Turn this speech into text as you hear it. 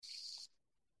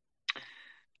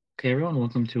Okay, everyone,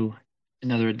 welcome to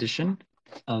another edition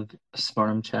of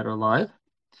Spartum Chatter Live.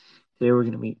 Today we're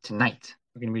going to be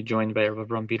joined by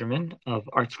Ron Biederman of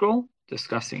ArtScroll,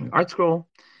 discussing ArtScroll,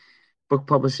 book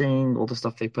publishing, all the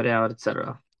stuff they put out,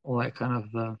 etc. All that kind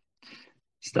of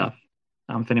stuff.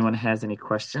 If anyone has any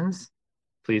questions,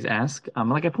 please ask.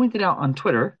 Like I pointed out on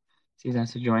Twitter, he's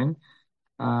asked to join.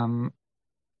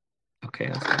 Okay,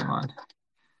 let's come on.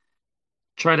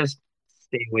 Try to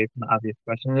stay away from the obvious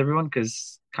questions, everyone,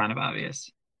 because kind of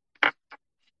obvious.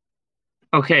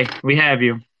 Okay, we have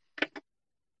you.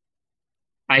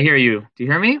 I hear you. Do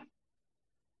you hear me?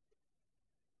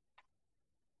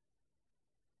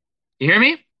 You hear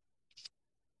me?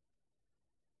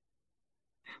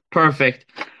 Perfect.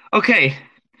 Okay.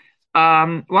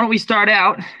 Why don't we start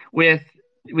out with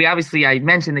I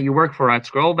mentioned that you work for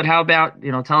ArtScroll, but how about,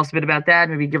 tell us a bit about that,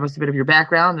 maybe give us a bit of your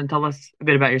background and tell us a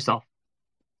bit about yourself.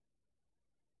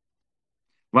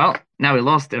 Well, now we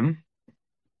lost him.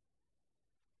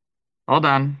 Hold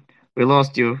on. We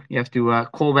lost you. You have to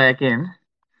call back in.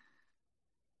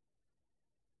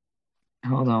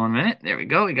 Hold on 1 minute. There we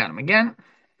go. We got him again.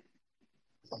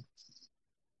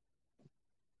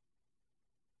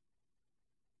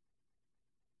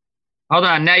 Hold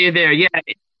on. Now you're there. Yeah.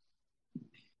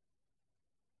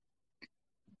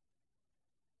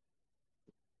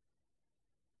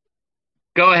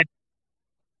 Go ahead.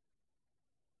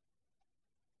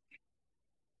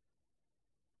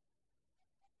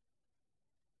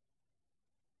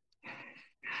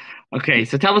 Okay.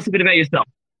 So tell us a bit about yourself.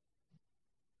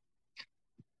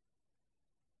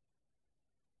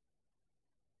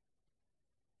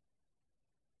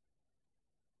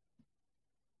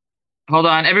 Hold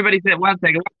on. Everybody said 1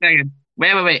 second. 1 second.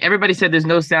 Wait. Everybody said there's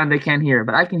no sound they can't hear,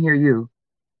 but I can hear you.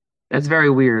 That's very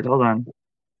weird. Hold on.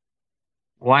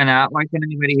 Why not? Why can't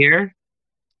anybody hear?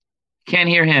 Can't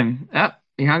hear him. Oh,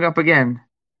 he hung up again.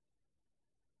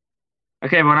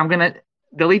 Okay, everyone, I'm gonna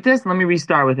delete this. Let me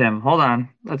restart with him. Hold on.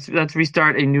 Let's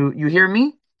restart a new. You hear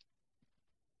me?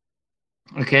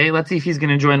 Okay, let's see if he's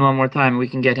gonna join one more time and we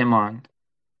can get him on.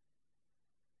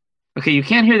 Okay, you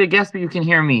can't hear the guest, but you can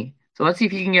hear me. So let's see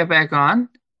if he can get back on.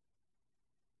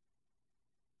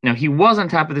 No, he was on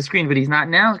top of the screen, but he's not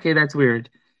now. Okay, that's weird.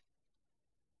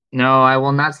 No, I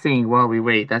will not sing while we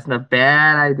wait. That's a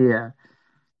bad idea.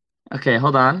 Okay,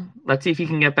 hold on. Let's see if he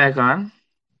can get back on.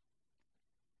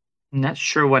 I'm not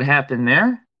sure what happened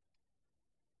there.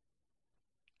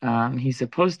 He's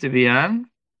supposed to be on.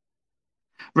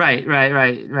 Right.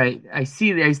 I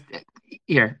see.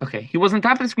 Here. Okay. He was on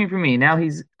top of the screen for me. Now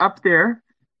he's up there.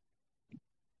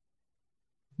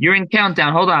 You're in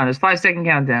countdown. Hold on. There's 5 second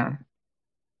countdown.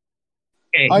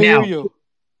 Okay. I hear Now, you.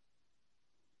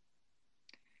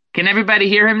 can everybody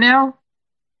hear him now?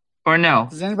 Or no?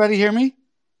 Does anybody hear me?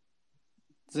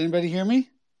 Does anybody hear me?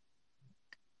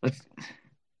 Let's.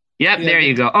 Yep. Yeah, There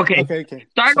you go. Okay. Okay.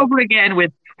 Start So, over again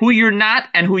with who you're not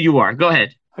and who you are. Go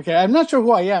ahead. okay, I'm not sure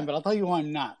who I am, but I'll tell you who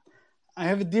I'm not. I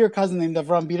have a dear cousin named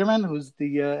Avram Biederman, who's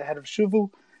the head of Shuvu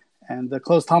and the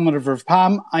close Talmud of Rav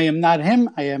Pam. I am not him.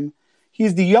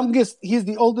 He's the youngest. He's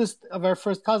the oldest of our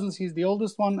first cousins. He's the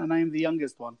oldest one, and I am the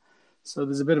youngest one. So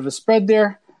there's a bit of a spread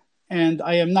there, and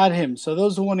I am not him. So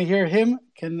those who want to hear him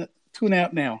can tune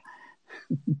out now.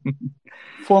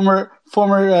 Former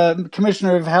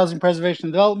commissioner of housing preservation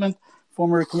and development,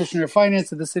 former commissioner of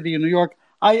finance of the city of New York.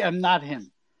 I am not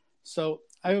him. So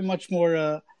I have a much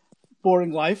more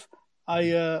boring life.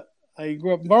 I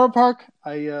grew up in Borough Park.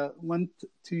 I went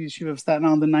to Yeshiva of Staten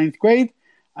Island in ninth grade.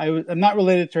 I'm not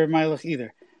related to Reb Meilech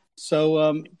either.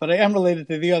 So, but I am related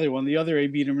to the other one. The other A.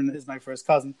 Biederman is my first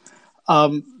cousin.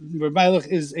 Reb Meilech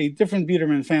is a different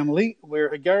Biederman family. We're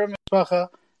a Gera Mishpacha,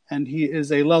 and he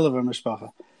is a Leleva Mishpacha.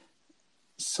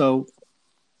 So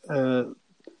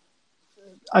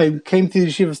I came to the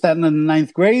Yeshiva of Staten in the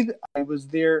ninth grade. I was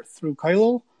there through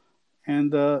Kailul,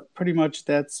 and pretty much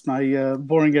that's my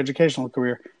boring educational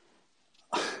career.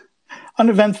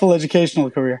 Uneventful educational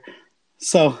career.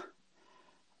 So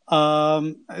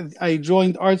I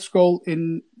joined ArtScroll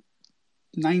in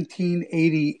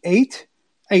 1988.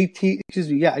 I joined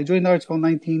ArtScroll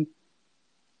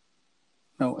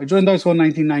I joined ArtScroll in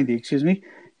 1990. Excuse me.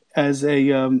 I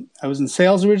was in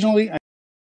sales originally.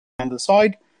 On the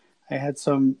side, I had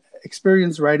some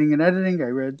experience writing and editing. I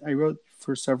wrote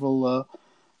for several.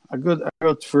 I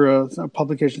wrote for a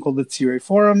publication called the Tzirei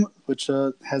Forum, which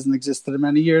hasn't existed in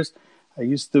many years. I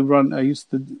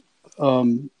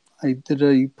did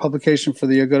a publication for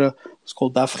the Aguda. It's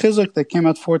called Daf Chizuk that came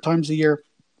out 4 times a year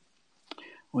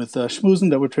with shmoozen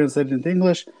that were translated into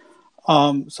English.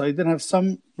 So I did have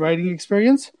some writing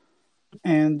experience,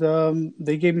 and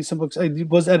they gave me some books. I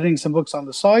was editing some books on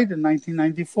the side. In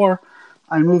 1994,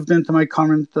 I moved into my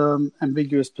current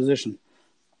ambiguous position.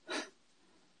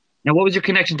 Now, what was your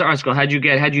connection to ArtScroll? How'd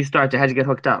you start? How'd you get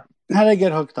hooked up? How did I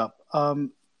get hooked up?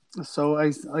 So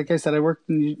like I said, I worked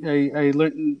I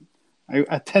learned, I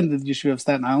attended Yeshiva of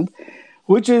Staten Island,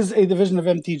 which is a division of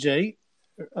MTJ.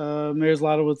 Meir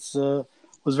Zlotowitz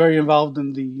was very involved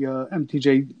in the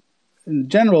MTJ in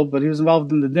general, but he was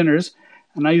involved in the dinners,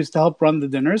 and I used to help run the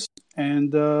dinners,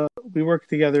 and we worked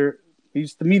together. We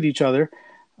used to meet each other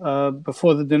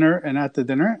before the dinner and at the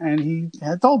dinner, and he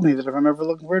had told me that if I'm ever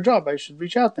looking for a job, I should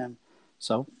reach out to him.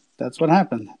 So that's what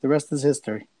happened. The rest is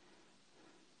history.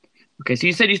 Okay, so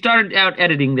you said you started out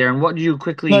editing there, and what did you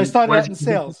quickly? No, I started out in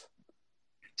sales.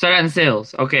 Started out in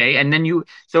sales, okay, and then your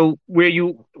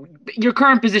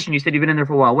current position? You said you've been in there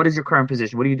for a while. What is your current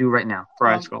position? What do you do right now for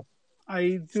ArtScroll?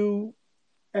 I do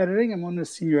editing. I'm one of the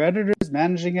senior editors,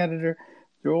 managing editor.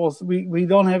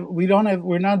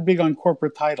 We're not big on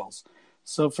corporate titles.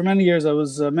 So for many years I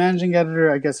was managing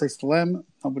editor. I guess I still am.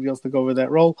 Nobody else took over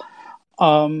that role.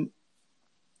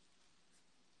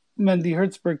 Mendy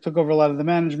Hertzberg took over a lot of the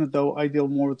management, though I deal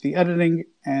more with the editing.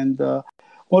 And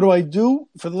what do I do?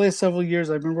 For the last several years,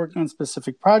 I've been working on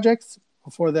specific projects.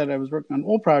 Before that, I was working on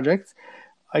all projects.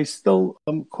 I still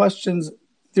questions.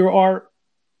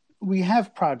 We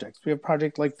have projects. We have a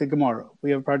project like the Gemara. We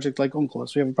have a project like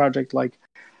Onkelos. We have a project like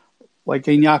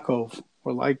Ein Yaakov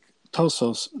or like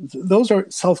Tosos. Those are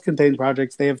self-contained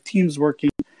projects. They have teams working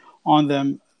on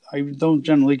them. I don't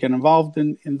generally get involved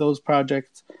in those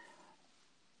projects.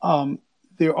 But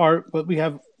we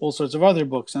have all sorts of other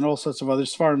books and all sorts of other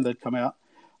Sfarim that come out.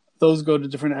 Those go to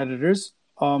different editors.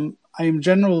 I am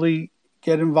generally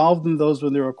get involved in those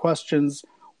when there are questions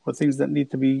or things that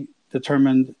need to be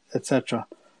determined, etc.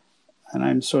 And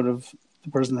I'm sort of the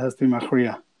person that has to be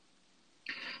machriya.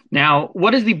 Now,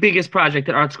 what is the biggest project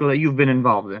at ArtScroll that you've been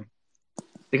involved in?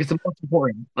 Because the most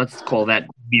important, let's call that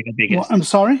be the biggest. Well, I'm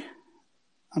sorry.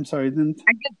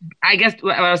 I guess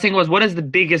what I was saying was, what is the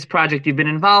biggest project you've been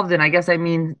involved in? I guess I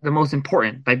mean the most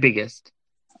important by biggest.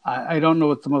 I don't know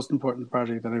what's the most important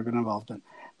project that I've been involved in.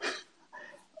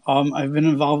 I've been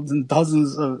involved in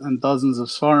dozens of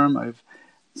Sfarim.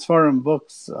 Sfarim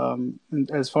books.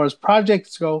 As far as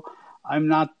projects go, I'm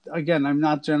not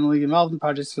generally involved in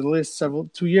projects. For the last 2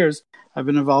 years, I've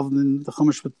been involved in the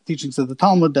Chumash with the teachings of the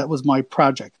Talmud. That was my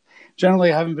project.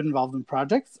 Generally, I haven't been involved in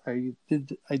projects. I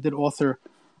did author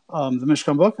the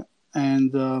Mishkan book,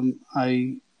 and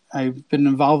I've been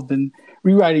involved in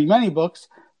rewriting many books.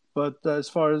 But as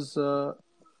far as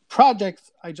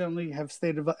projects, I generally have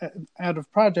stayed out of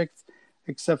projects,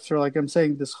 except for, like I'm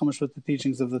saying, this Chumash with the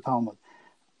teachings of the Talmud.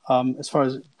 As far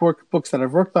as books that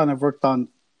I've worked on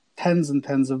tens and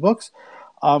tens of books.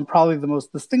 Probably the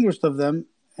most distinguished of them,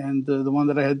 and the one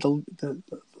that I had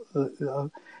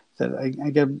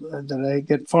that I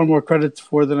get far more credit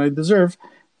for than I deserve,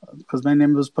 because my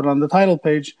name was put on the title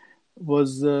page,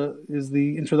 is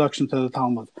the introduction to the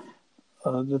Talmud.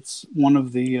 That's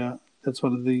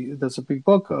a big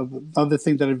book. Another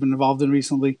thing that I've been involved in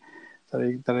recently,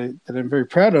 that I'm very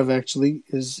proud of actually,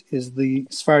 is the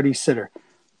Sephardi Siddur,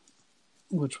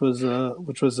 which was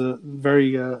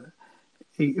very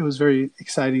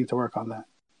exciting to work on that.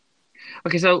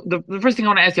 Okay, so the first thing I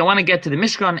want to ask you, I want to get to the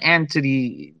Mishkan and to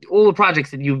all the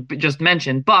projects that you've just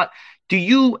mentioned, but do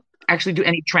you actually do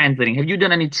any translating? Have you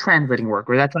done any translating work,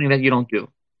 or is that something that you don't do?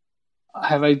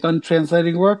 Have I done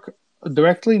translating work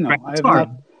directly? No, I have not.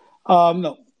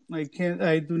 No, I can't.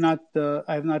 I do not.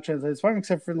 I have not translated Sfarim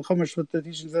except for in the Chumash with the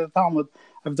teachings of the Talmud.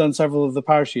 I've done several of the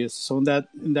Parshias, so in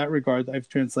that regard, I've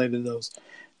translated those.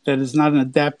 That is not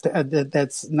an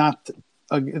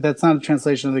That's not a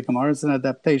translation of the Gemara. It's an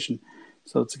adaptation,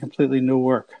 so it's a completely new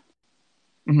work.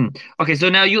 Mm-hmm. Okay, so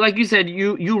now you said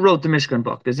you wrote the Mishkan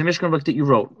book. There's a Mishkan book that you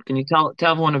wrote. Can you tell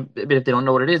everyone a bit if they don't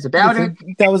know what it is about it?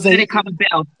 Did it come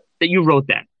about that you wrote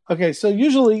that? Okay, so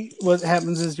usually what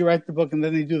happens is you write the book and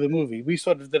then they do the movie. We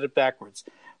sort of did it backwards.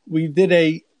 We did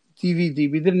a DVD.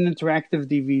 We did an interactive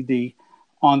DVD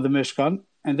on the Mishkan,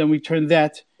 and then we turned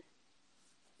that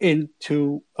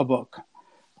into a book.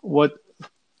 What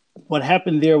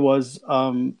happened there was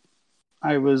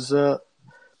I was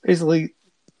basically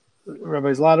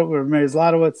Rabbi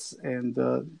Zlotowitz, and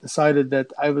decided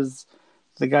that I was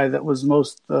the guy that was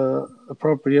most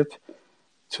appropriate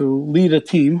to lead a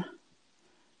team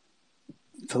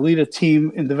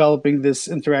in developing this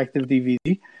interactive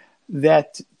DVD.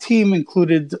 That team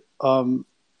included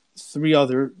three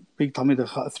other big Talmidei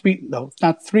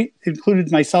Chachamim.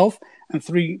 Included myself and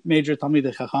three major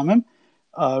Talmidei Chachamim.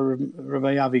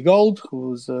 Rabbi Avi Gold, who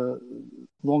was a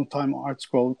long-time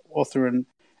ArtScroll author and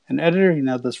editor. He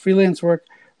now does freelance work.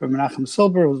 Rabbi Menachem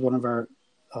Silber, who's one of our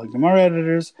Gemara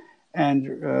editors, and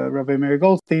Rabbi Meir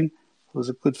Goldstein, who was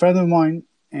a good friend of mine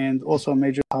and also a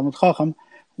major Talmud Chacham.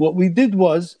 What we did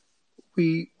was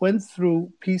we went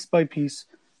through piece by piece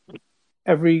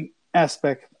every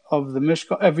aspect of the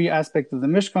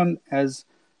Mishkan, as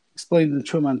explained in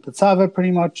Truma and Tetzaveh,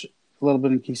 pretty much, a little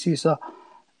bit in Kisisa,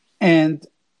 and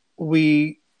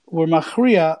we were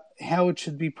machriya how it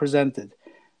should be presented.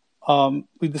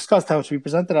 We discussed how it should be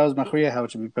presented. I was machriya how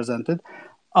it should be presented.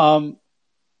 It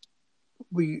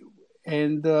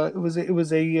was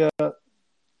a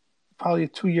probably a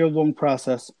 2-year long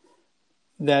process.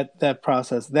 That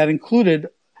process that included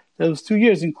those 2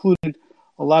 years included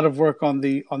a lot of work on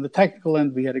the technical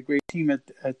end. We had a great team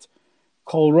at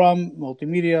Kol Ram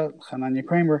Multimedia, Hananya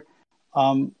Kramer.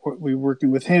 We were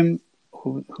working with him,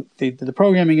 who they did the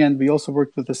programming end. We also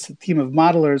worked with a team of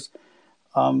modelers.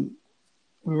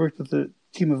 We worked with a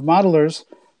team of modelers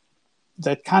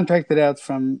that contracted out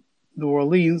from New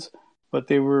Orleans, but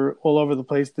they were all over the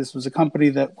place. This was a company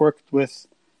that worked with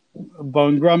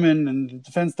Bowen Grumman and the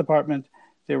Defense Department.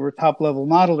 They were top-level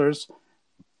modelers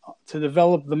to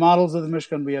develop the models of the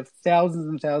Mishkan. We have thousands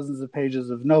and thousands of pages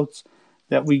of notes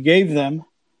that we gave them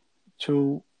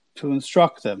to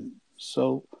instruct them.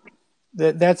 So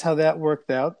that's how that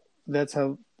worked out. That's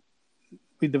how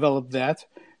we developed that.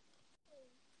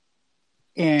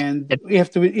 And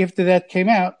after that came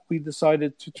out, we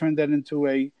decided to turn that into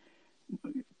a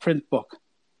print book,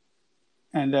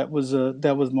 and that was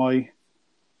my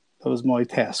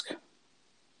task.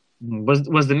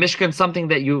 Was the Mishkan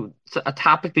something a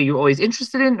topic that you were always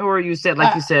interested in, or you said,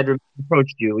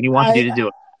 approached you and you wanted you to do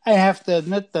it? I have to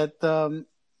admit that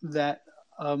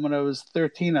when I was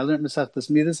 13, I learned Masechtas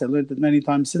Midas. I learned it many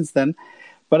times since then,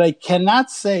 but I cannot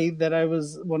say that I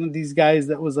was one of these guys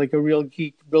that was like a real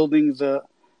geek building the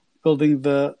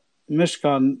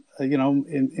Mishkan,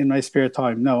 in my spare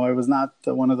time. No, I was not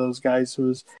one of those guys who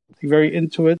was very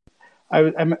into it.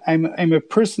 I'm a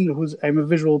person I'm a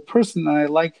visual person, and I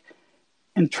like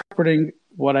interpreting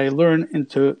what I learn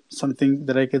into something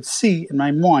that I could see in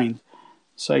my mind.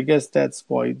 So I guess that's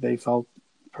why they felt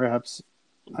perhaps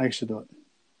I should do it.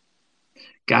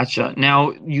 Gotcha.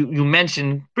 Now, you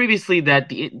mentioned previously that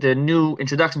the new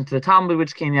introduction to the Talmud,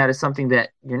 which came out, is something that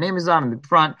your name is on the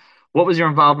front. What was your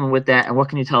involvement with that, and what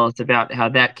can you tell us about how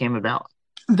that came about?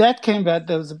 That came about.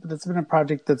 That's been a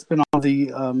project that's been on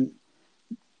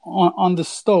the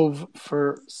stove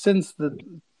since the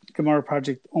Gemara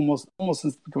project, almost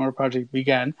since the Gemara project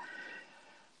began.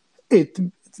 It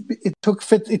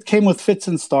came with fits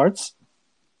and starts.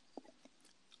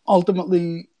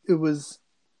 Ultimately, it was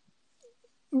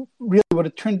really what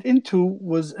it turned into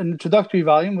was an introductory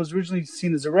volume. It was originally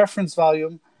seen as a reference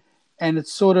volume, and it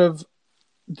sort of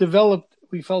developed.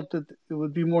 We felt that it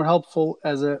would be more helpful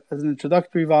as an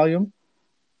introductory volume,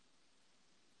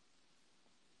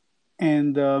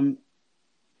 and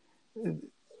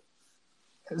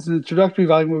as an introductory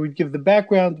volume where we'd give the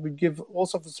background, we'd give all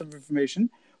sorts of information.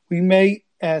 We may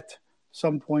at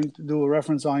some point do a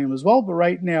reference volume as well, but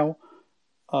right now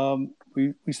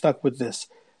we stuck with this.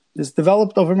 This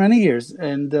developed over many years,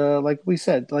 and like I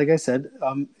said,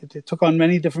 it took on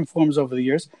many different forms over the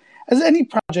years. As any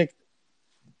project,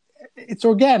 it's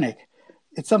organic.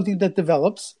 It's something that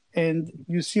develops, and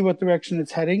you see what direction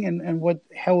it's heading, and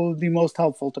how it will be most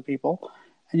helpful to people,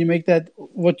 and you make that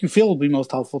what you feel will be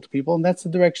most helpful to people, and that's the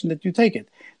direction that you take it.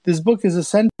 This book is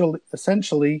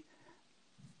essentially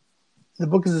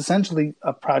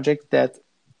a project that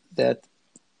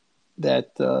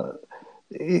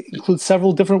it includes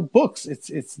several different books.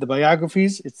 It's the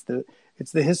biographies, it's the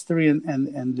history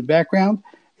and the background,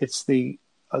 it's the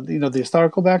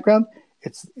historical background,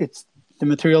 it's the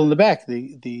material in the back,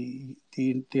 the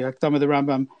Hakdama the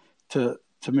Rambam to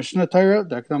Mishnah Torah,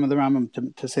 the Hakdama the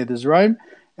Rambam to Seder Zerayim,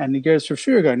 and the Geras Rav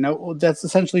Shiragai. Now that's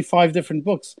essentially 5 different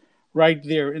books right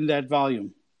there in that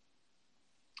volume.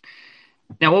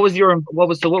 Now, what was your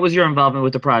involvement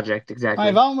with the project exactly? My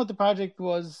involvement with the project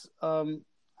was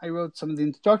I wrote some of the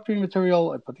introductory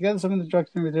material. I put together some of the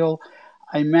introductory material.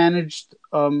 I managed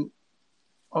a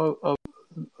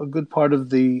good part of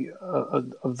the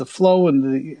flow,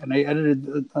 and I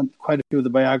edited quite a few of the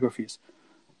biographies.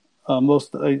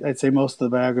 I'd say most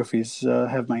of the biographies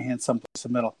have my hand someplace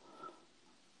in the middle.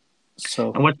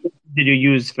 So, and what did you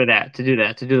use for that? To do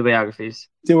the biographies?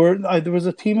 There was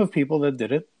a team of people that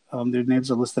did it. Their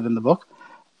names are listed in the book.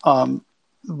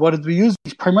 What did we use?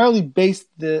 We primarily based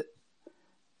the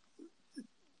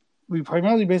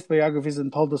biographies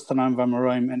in Toldos Tanam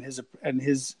V'Amoraim and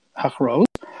his Hachros.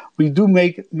 We do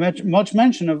make much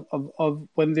mention of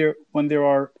when there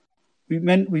are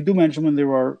we do mention when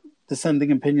there are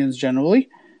dissenting opinions generally,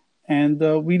 and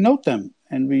we note them.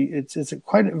 and it's a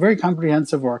very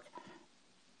comprehensive work.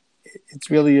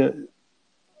 It's really a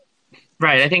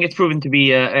Right. I think it's proven to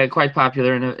be quite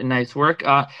popular and a nice work.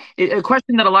 A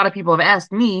question that a lot of people have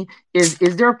asked me is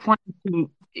there a plan to,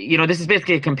 this is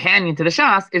basically a companion to the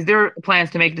Shas. Is there plans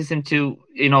to make this into,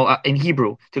 in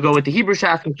Hebrew, to go with the Hebrew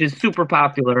Shas, which is super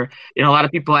popular? A lot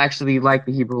of people actually like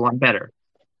the Hebrew one better.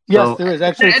 Yes, there is.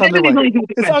 Actually, it's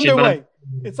underway.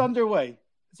 It's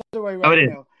underway right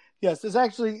now. Yes, there's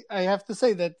actually, I have to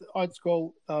say that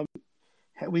ArtScroll,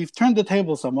 we've turned the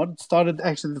table somewhat. It started,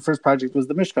 actually, the first project was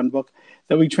the Mishkan book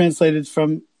that we translated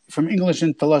from English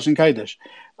into Lashon Kodesh.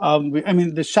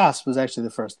 The Shas was actually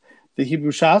the first. The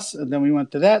Hebrew Shas, and then we went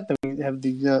to that. Then we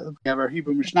have our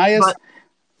Hebrew Mishnayos.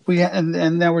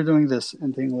 And now we're doing this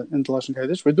into Lashon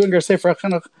Kodesh. We're doing our Sefer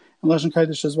HaChinuch in Lashon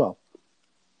Kodesh as well.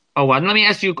 Oh, well, let me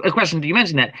ask you a question. You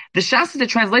mentioned that the Shas is a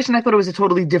translation. I thought it was a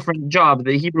totally different job.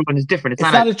 The Hebrew one is different. It's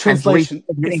not a translation.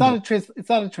 It's not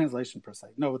a translation per se.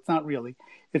 No, it's not really.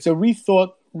 It's a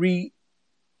rethought,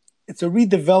 it's a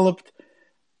redeveloped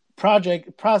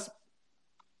project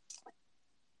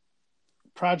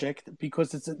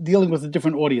because it's dealing with a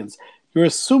different audience. You're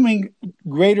assuming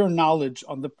greater knowledge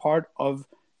on the part of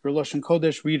your Lashon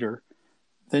Kodesh reader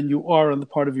than you are on the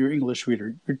part of your English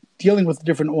reader. You're dealing with a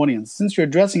different audience. Since you're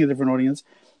addressing a different audience,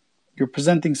 you're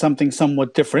presenting something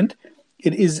somewhat different.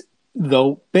 It is,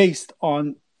 though, based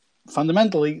on,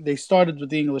 fundamentally, they started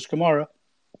with the English Gemara,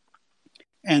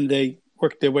 and they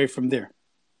worked their way from there.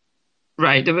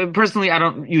 Right. Personally, I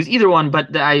don't use either one,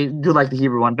 but I do like the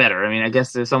Hebrew one better. I mean, I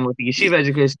guess there's someone with the yeshiva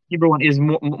education, the Hebrew one is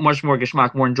much more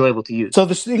geschmack, more enjoyable to use. So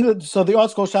the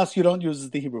ArtScroll Shas you don't use is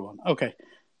the Hebrew one. Okay.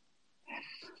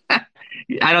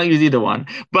 I don't use either one,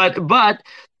 but what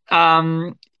I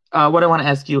want to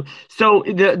ask you. So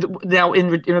now in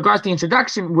regards to the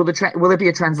introduction, will it be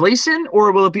a translation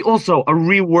or will it be also a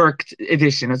reworked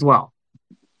edition as well?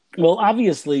 Well,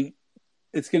 obviously,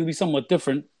 it's going to be somewhat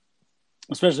different,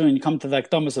 especially when you come to the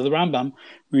Akdamas of the Rambam,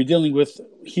 where you're dealing with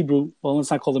Hebrew. Well,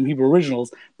 let's not call them Hebrew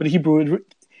originals, but Hebrew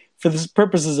for the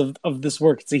purposes of this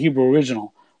work, it's a Hebrew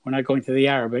original. We're not going to the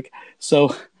Arabic,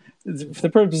 so. For the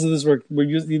purpose of this work,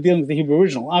 you're dealing with the Hebrew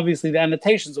original. Obviously, the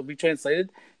annotations will be translated.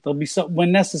 There'll be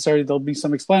when necessary, there'll be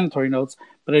some explanatory notes.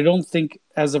 But I don't think,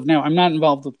 as of now, I'm not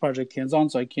involved with Project Hands-On,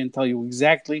 so I can't tell you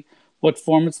exactly what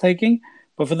form it's taking.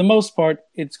 But for the most part,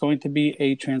 it's going to be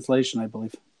a translation, I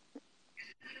believe.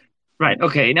 Right.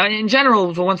 Okay. Now, in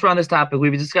general, so once we're on this topic,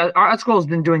 we've discussed ArtScroll has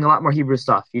been doing a lot more Hebrew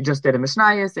stuff. You just did a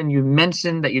Mishnayos, and you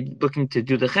mentioned that you're looking to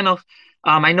do the Chinuch.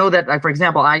 I know that, for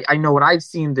example, I know what I've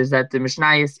seen is that the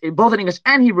Mishnayos, both in English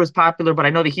and Hebrew, is popular, but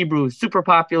I know the Hebrew is super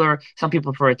popular. Some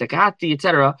people prefer it to Kahati,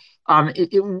 etc.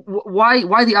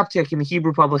 Why the uptick in the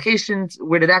Hebrew publications?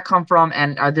 Where did that come from?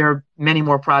 And are there many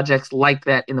more projects like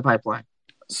that in the pipeline?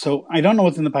 So I don't know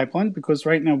what's in the pipeline because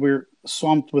right now we're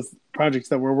swamped with projects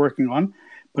that we're working on.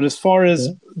 But as far as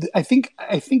I think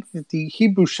that the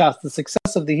Hebrew Shas, the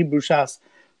success of the Hebrew Shas,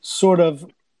 sort of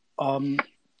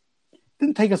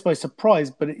didn't take us by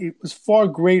surprise, but it was far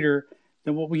greater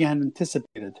than what we had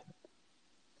anticipated,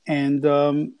 and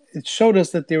it showed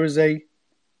us that there is a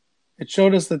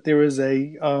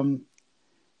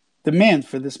demand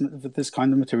for this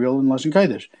kind of material in Lashon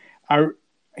Kodesh. Our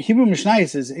Hebrew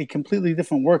Mishnayos is a completely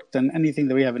different work than anything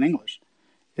that we have in English.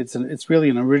 It's really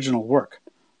an original work.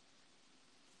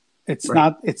 It's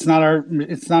not our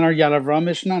Yad Avram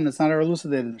Mishnah, and it's not our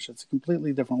elucidated Mishnah. It's a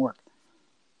completely different work.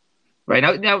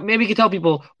 Right. Now maybe you could tell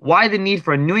people why the need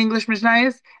for a new English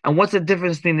Mishnayos and what's the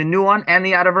difference between the new one and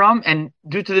the Yad Avram, and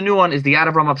due to the new one, is the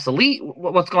Yad Avram obsolete?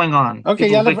 What's going on? Okay,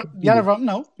 Yad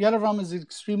Avram is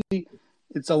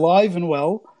it's alive and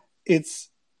well. It's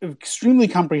extremely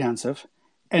comprehensive,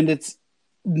 and it's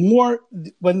more,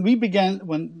 when Yad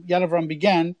Avram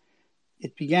began,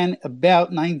 it began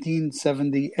about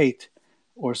 1978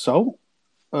 or so,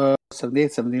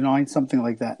 78, 79, something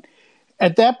like that.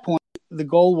 At that point, the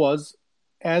goal was,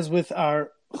 as with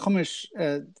our Chumash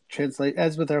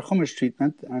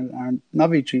treatment, our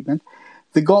Navi treatment,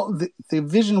 the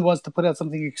vision was to put out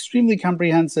something extremely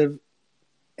comprehensive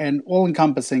and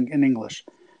all-encompassing in English.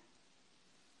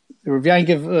 Rav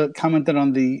Yankiv commented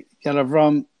on the Yad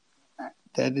Avram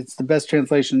that it's the best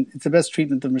translation, it's the best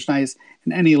treatment of Mishnayos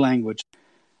in any language.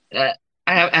 Can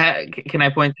I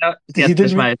point out?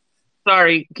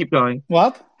 Sorry, keep going.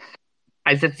 What?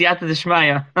 I said Siyata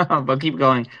D'Shmaya, but keep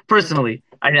going. Personally,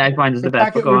 I find this the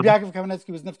best. Rav Yaakov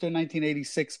Kamenetsky was nifter in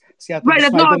 1986. Right,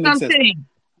 that's not what I'm saying.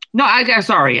 No, I'm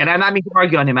sorry, and I'm not meaning to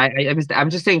argue on him. I'm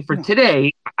just saying for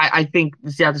today, I think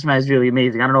the Siyata D'Shmaya is really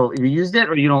amazing. I don't know if you used it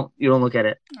or you don't look at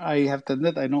it. I have to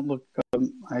admit, I don't look.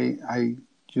 I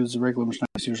use regular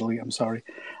Mishnayos usually. I'm sorry,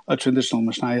 a traditional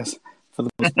Mishnayos for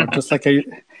the most part. Just like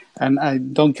I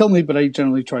don't kill me, but I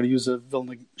generally try to use a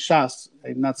Vilna Shas.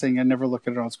 I'm not saying I never look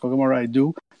at it on School Gemara. I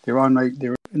do. They're on my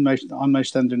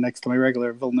stender next to my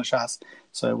regular Vilna Shas.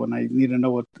 So when I need to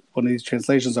know what one of these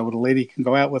translations are, what a lady can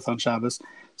go out with on Shabbos,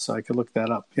 so I can look that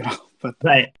up. But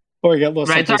right. Or I get lost.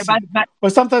 Right. Sorry, or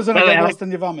sometimes when I get lost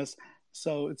in Yavamas.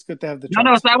 So it's good to have the choice.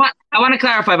 No. So I want to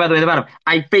clarify, by the way, the bottom.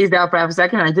 I phased out for half a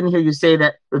second, and I didn't hear you say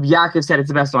that Rabbi Yaakov said it's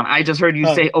the best one. I just heard you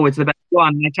say, it's the best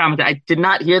one. And I commented. I did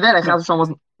not hear that. I thought the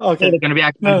wasn't going to be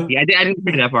accurate. No. I didn't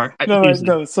hear that part.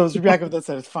 No. So it's Rabbi Yaakov that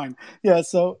said it's fine. Yeah.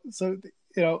 So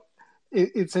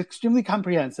it's extremely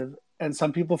comprehensive, and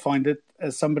some people find it,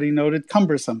 as somebody noted,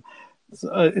 cumbersome.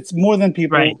 It's more than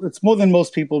people. Right. It's more than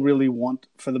most people really want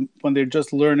when they're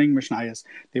just learning Mishnayos.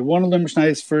 They want to learn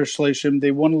Mishnayos for Shleishim.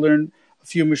 They want to learn a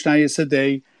few Mishnayos a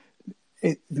day.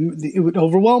 It would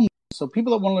overwhelm them. So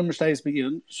people that want to learn Mishnayos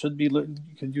Be'in you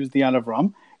could use the Yad of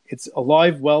Ram. It's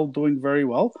alive, doing very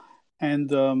well, and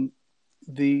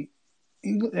the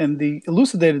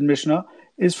elucidated Mishnah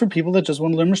is for people that just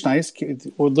want to learn Mishnayos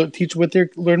or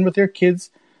learn with their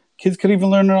kids. Kids could even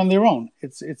learn it on their own.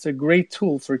 It's a great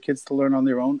tool for kids to learn on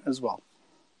their own as well.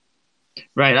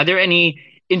 Right. Are there any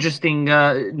interesting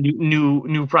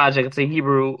new projects, let's say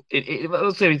Hebrew?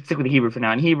 Let's say we stick with the Hebrew for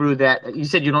now. In Hebrew, that you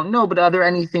said you don't know, but are there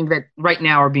anything that right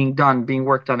now are being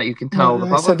worked on that you can tell the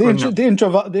public? So the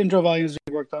intro volumes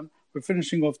being worked on. We're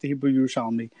finishing off the Hebrew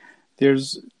Yerushalmi.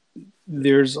 There's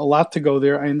a lot to go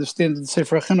there. I understand that the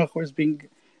Sefer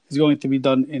HaChinuch is going to be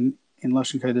done in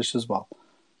Lashon Kodesh as well.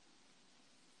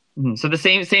 Mm-hmm. So the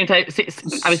same type,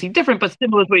 obviously different, but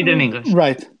similar to what you did in English.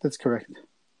 Right, that's correct.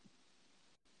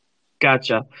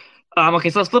 Gotcha. Okay,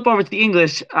 so let's flip over to the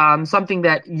English. Something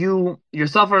that you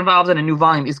yourself are involved in, a new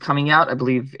volume is coming out, I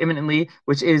believe, imminently,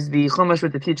 which is the Chumash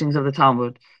with the teachings of the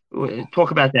Talmud.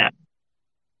 Talk about that.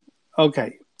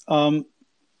 Okay.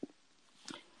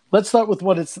 Let's start with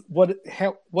what it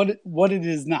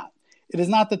is not. It is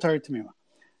not the Torah Tamima.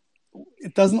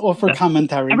 It doesn't offer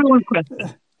commentary. Everyone's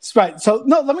question. Right. So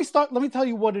no, let me tell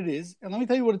you what it is, and let me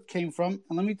tell you what it came from,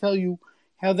 and let me tell you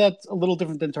how that's a little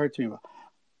different than Torah Tamima.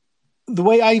 The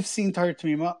way I've seen Torah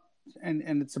Tamima, and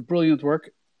it's a brilliant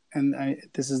work, and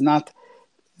this is not.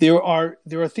 There are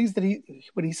things that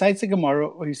when he cites a Gemara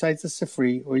or he cites a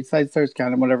Sifri or he cites Torah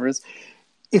Canon, whatever it is,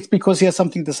 it's because he has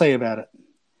something to say about it.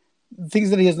 Things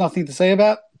that he has nothing to say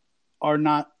about are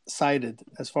not cited,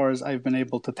 as far as I've been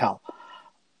able to tell.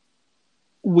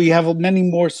 We have many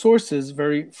more sources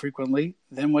very frequently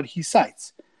than what he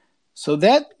cites. So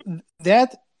that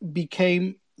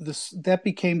became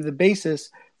the basis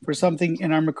for something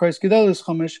in our Mekores Gedolos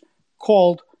Chumash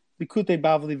called Likutei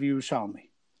Bavli v'Yerushalmi.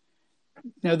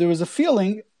 Now there was a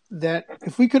feeling that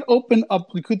if we could open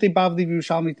up Likutei Bavli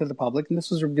v'Yerushalmi to the public, and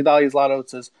this was Reb Gedalia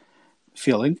Zlatowitz's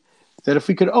feeling, that if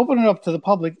we could open it up to the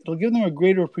public, it'll give them a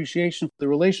greater appreciation for the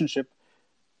relationship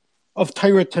of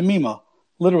Torah Tamima,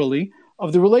 literally,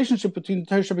 of the relationship between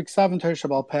Torah Shabbat and Torah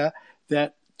Shabbal Peh,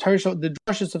 that the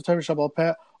drushes of Torah Shabbal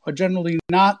Peh are generally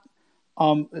not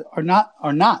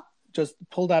just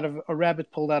pulled out of a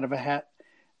rabbit pulled out of a hat.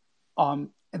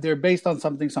 They're based on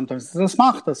something. Sometimes it's a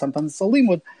smachta, sometimes it's a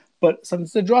limud, but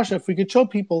sometimes it's a drasha. If we could show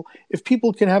people, if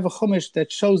people can have a chumash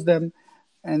that shows them,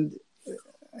 and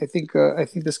I think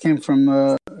this came from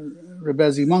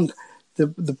Rebezi Monk,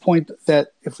 the point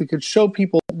that if we could show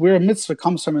people where a mitzvah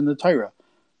comes from in the Torah,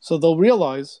 so they'll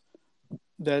realize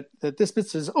that this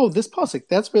mitzvah is, this pasuk,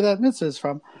 that's where that mitzvah is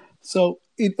from. So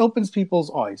it opens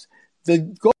people's eyes. The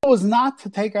goal was not to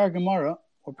take our Gemara,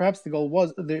 or perhaps the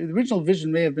original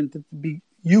vision may have been to be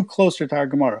you closer to our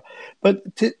Gemara,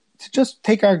 but to just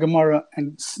take our Gemara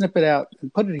and snip it out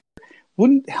and put it here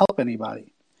wouldn't help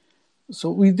anybody. So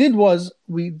what we did was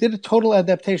we did a total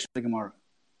adaptation of the Gemara,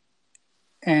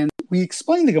 and we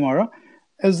explained the Gemara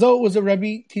as though it was a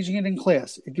Rebbe teaching it in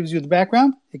class. It gives you the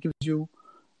background. It gives you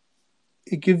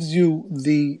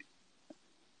the.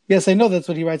 Yes, I know that's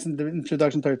what he writes in the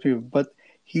introduction to Torah Tamima, but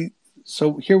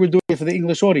so here we're doing it for the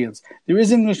English audience. There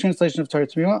is an English translation of Torah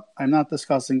Tamima. I'm not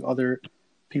discussing other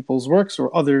people's works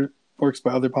or other works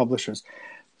by other publishers.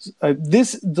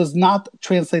 This does not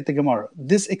translate the Gemara.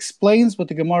 This explains what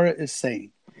the Gemara is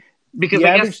saying. Because the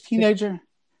average teenager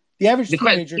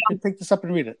could pick this up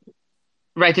and read it.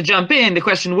 Right, to jump in, the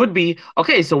question would be,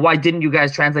 okay, so why didn't you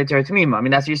guys translate Torah Tamima? I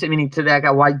mean, that's what you're saying, meaning to that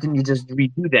guy, why didn't you just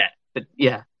redo that? But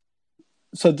yeah.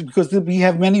 So because we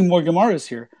have many more Gemaras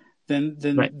here than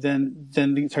the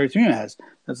Torah Tamima has.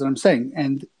 That's what I'm saying.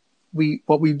 And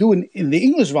what we do in the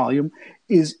English volume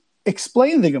is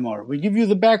explain the Gemara. We give you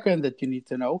the background that you need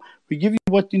to know. We give you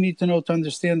what you need to know to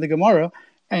understand the Gemara,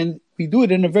 and we do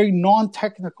it in a very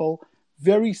non-technical,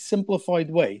 very simplified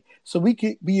way. So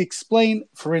we explain,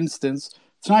 for instance,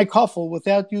 Tanai Kafel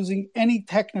without using any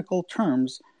technical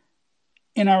terms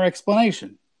in our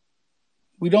explanation.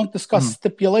 We don't discuss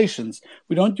stipulations.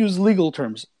 We don't use legal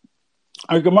terms.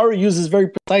 Our Gemara uses very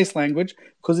precise language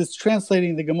because it's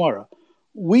translating the Gemara.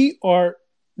 We are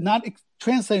not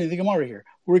translating the Gemara here.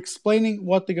 We're explaining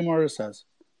what the Gemara says.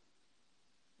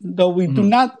 Though we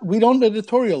don't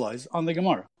editorialize on the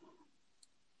Gemara.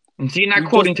 And so you're not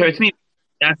quoting Torah Tamim.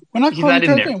 We're not quoting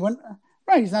Torah Tamim.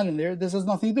 Right, he's not in there. This has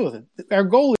nothing to do with it. Our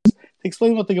goal is to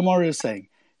explain what the Gemara is saying.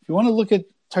 If you want to look at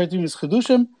Torah Tamim's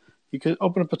Chedushim, you could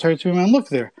open up a Torah Tamim and look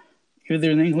there,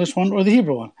 either in the English one or the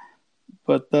Hebrew one.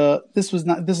 But this is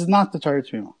not the Torah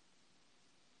Tamim.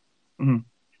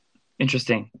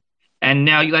 Interesting. And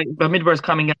now Bamidbar is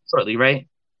coming out shortly, right?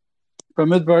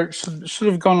 Bamidbar should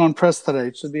have gone on press today.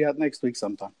 It should be out next week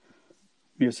sometime.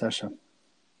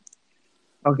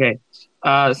 Okay.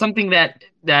 Something that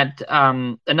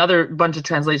another bunch of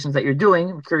translations that you're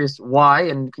doing, I'm curious why,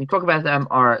 and can you talk about them,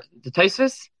 are the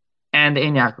Tosfos and the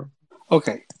Ein Yaakov.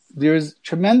 Okay. There's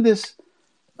tremendous...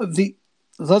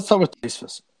 Let's start with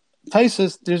Tosfos.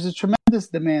 Tosfos, there's a tremendous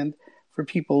demand for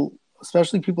people,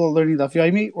 especially people who are learning Daf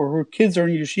Yomi or who kids are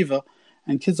in yeshiva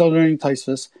and kids are learning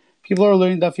Tosfos. People are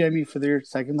learning Daf Yomi for their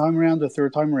second time around or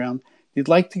third time around. They'd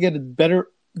like to get a better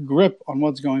grip on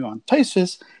what's going on.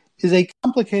 Tosfos is a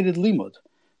complicated limud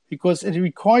because it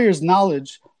requires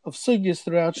knowledge of sugyas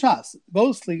throughout Shas.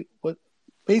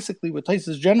 Basically what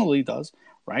Tosfos generally does,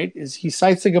 right, is he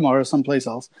cites a Gemara someplace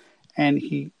else and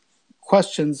he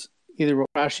questions either what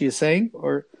Rashi is saying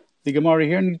or the Gemara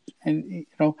here, and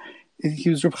he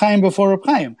was Reb Chaim before Reb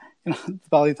Chaim, the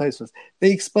Bali Tosfos.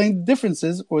 They explain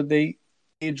differences or they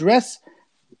address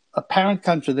apparent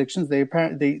contradictions.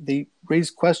 They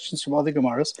raise questions from other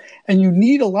Gemaras, and you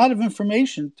need a lot of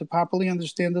information to properly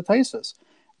understand the Tosfos.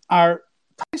 Our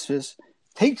Tosfos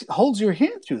holds your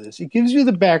hand through this. It gives you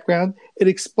the background. It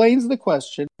explains the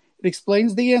question. It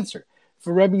explains the answer. If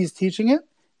a Rebbe is teaching it,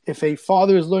 if a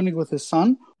father is learning with his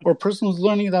son, or a person who's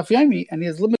learning Daf Yomi and he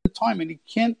has limited time and he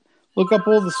can't look up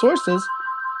all the sources,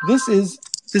 this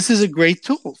is a great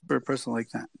tool for a person like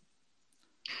that.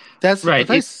 That's right.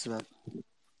 What Tosfos is about.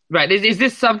 Right. Is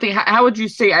this something? How would you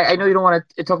say? I know you don't want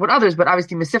to talk about others, but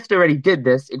obviously Mesivta already did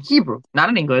this in Hebrew, not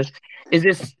in English. Is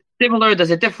this similar?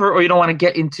 Does it differ, or you don't want to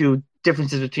get into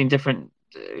differences between different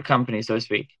companies, so to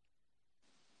speak?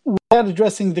 Without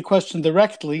addressing the question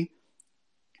directly,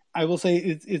 I will say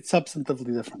it's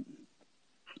substantively different.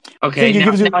 Okay. I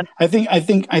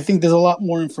think there's a lot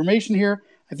more information here.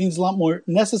 I think there's a lot more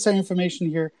necessary information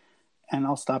here, and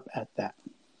I'll stop at that.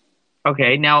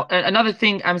 Okay. Now, another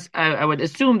thing, I would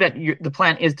assume that the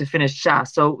plan is to finish Shas.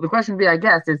 So the question would be, I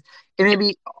guess, is it may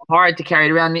be hard to carry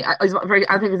it around. I'll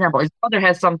take an example. His mother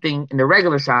has something in the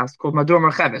regular Shas called Madur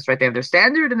Mercheves, right? They have their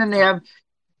standard, and then they have,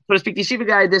 so to speak, the Yeshiva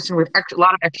Guy edition with a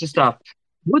lot of extra stuff.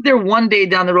 Would there one day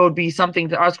down the road be something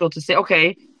to ArtScroll to say,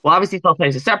 okay, well, obviously Tosfos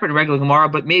is a separate regular Gemara,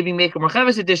 but maybe make a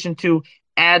Mercheves edition to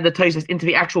add the Tosfos into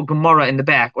the actual Gemara in the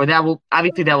back, or that will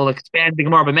expand the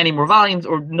Gemara by many more volumes,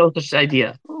 or no such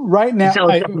idea. Right now,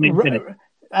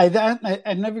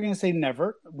 I'm never going to say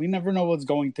never. We never know what's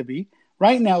going to be.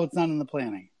 Right now, it's not in the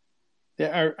planning.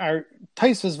 Our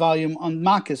Tosfos volume on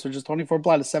Makis, which is 24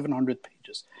 blot, is 700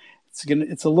 pages.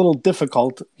 It's a little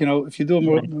difficult, if you do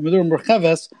a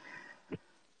Mercheves.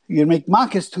 You make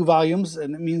Makis 2 volumes,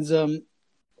 and it means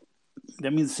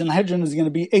that means Sanhedrin is going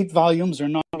to be 8 volumes or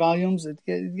 9 volumes.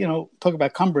 Talk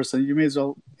about cumbersome. You may as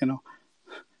well,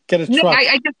 get a truck.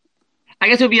 I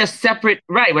guess it would be a separate,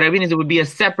 right? What I mean is it would be a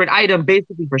separate item,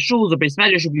 basically for shuls or base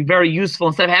measure should be very useful.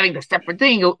 Instead of having the separate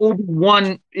thing, it will all be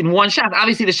one in one Shas.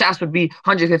 Obviously, the Shas would be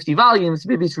 150 volumes.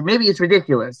 Maybe it's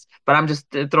ridiculous, but I'm just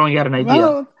throwing out an idea.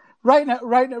 Well, right now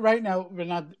we're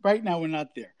not. Right now we're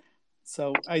not there.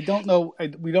 So I don't know.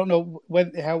 We don't know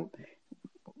how.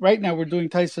 Right now we're doing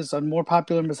Tosfos on more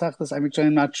popular Masechtas.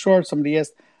 I'm not sure. Somebody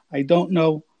asked. I don't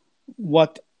know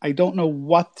what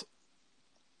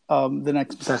the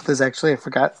next Masechta is. Actually, I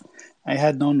forgot. I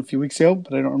had known a few weeks ago,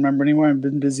 but I don't remember anymore. I've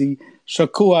been busy.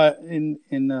 Shakua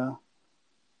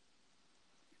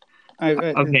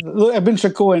I've been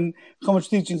Shakua in Chumash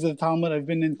teachings of the Talmud. I've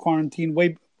been in quarantine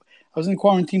I was in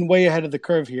quarantine way ahead of the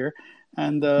curve here.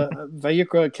 And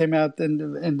Vayikra came out,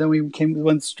 and then we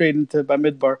went straight into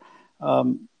Bamidbar.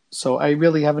 So I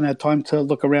really haven't had time to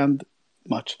look around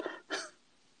much.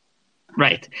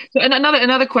 Right. So, and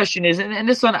another question is, and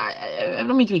this one, I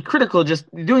don't mean to be critical, just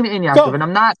doing the Ein Yaakov, and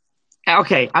I'm not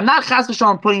chas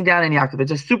v'shalom putting down Ein Yaakov.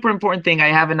 It's a super important thing. I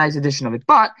have a nice edition of it,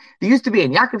 but there used to be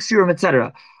Ein Yaakov Shirim,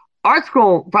 etc. Art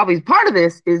Scroll probably part of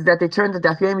this is that they turned the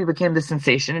Daf Yomi became the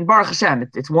sensation, and Baruch Hashem,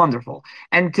 it's wonderful.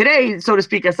 And today, so to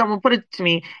speak, as someone put it to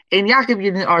me, in Yaakov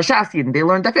Yidin or Shas Yidin, they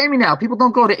learn Daf Yomi now. People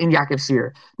don't go to in Yaakov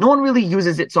Shir. No one really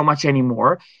uses it so much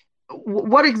anymore.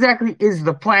 What exactly is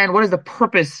the plan? What is the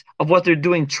purpose of what they're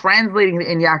doing, translating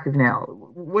the in Yaakov now?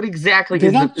 What exactly they're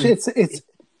is not, the? it's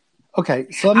okay.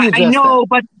 So let me address I know,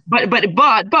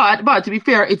 that. but to be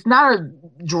fair, it's not a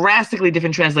drastically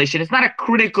different translation. It's not a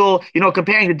critical,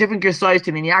 comparing the different Gersayos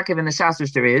to the Yaakov and the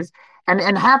Shasers there is.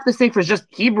 And half the sefer is just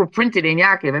Hebrew printed in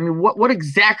Yaakov. I mean, what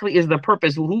exactly is the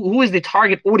purpose? Who is the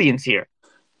target audience here?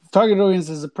 The target audience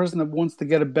is a person that wants to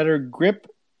get a better grip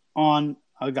on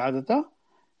Agadata,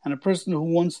 and a person who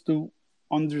wants to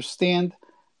understand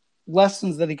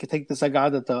lessons that he could take this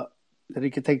Agadata, that he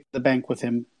could take to the bank with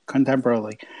him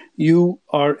contemporarily. You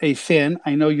are a fan.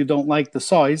 I know you don't like the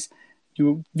size.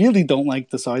 You really don't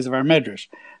like the size of our medrash,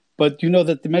 but you know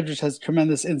that the medrash has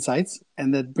tremendous insights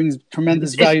and that brings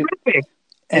tremendous value. Terrific.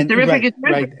 And terrific.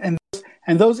 Right, right.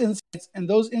 And those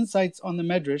insights on the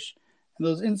medrash, and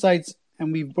those insights,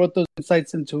 and we've brought those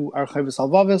insights into our Chovos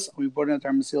HaLevavos, we brought it into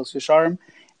our Mesilas Yesharim,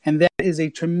 and that is a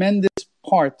tremendous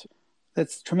part.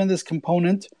 That's a tremendous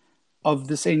component of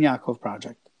this Ein Yaakov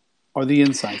project, or the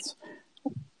insights.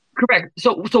 Correct.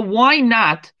 So why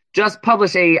not just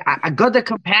publish a Agada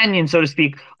companion, so to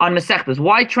speak, on Masechtas?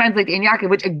 Why translate Ein Yaakov,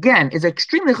 which again is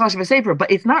extremely chashuv sefer, but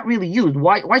it's not really used?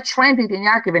 Why translate Ein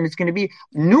Yaakov, and it's going to be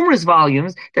numerous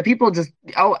volumes that people just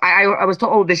I was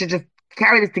told they should just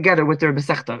carry this together with their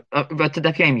Masechta, to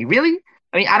Daf Yomi. Really?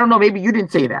 I mean, I don't know. Maybe you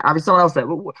didn't say that. Obviously, someone else said.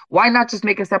 Why not just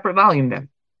make a separate volume then?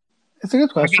 It's a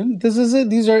good question. This is it.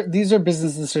 These are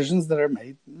business decisions that are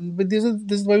made, but this is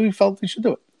the way we felt we should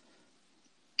do it.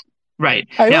 Right.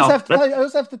 I also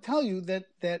have to tell you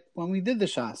that when we did the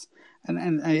Shas,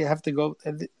 and I have to go.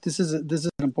 This is an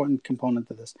important component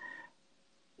to this.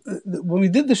 When we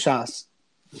did the Shas,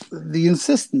 the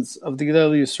insistence of the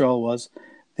Gedolei Yisrael was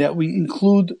that we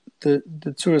include the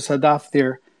Tzuras Hadaf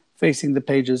there, facing the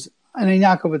pages. And in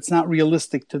Yaakov, it's not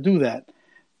realistic to do that,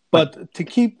 but to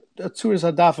keep a Tzuras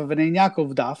Hadaf of an Ein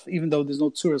Yaakov daf, even though there's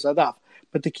no Tzuras Hadaf,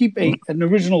 but to keep an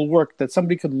original work that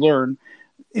somebody could learn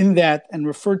in that and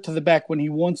refer to the back when he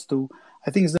wants to,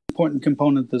 I think is an important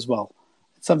component as well.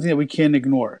 It's something that we can't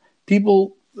ignore.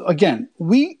 People, again,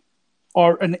 we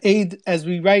are an aid, as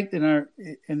we write in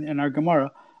our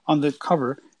Gemara on the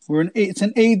cover. It's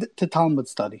an aid to Talmud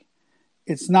study.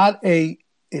 It's not a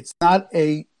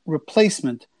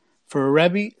replacement for a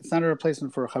Rebbe. It's not a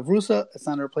replacement for a Chavrusa. It's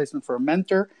not a replacement for a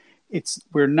mentor.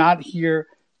 We're not here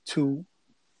to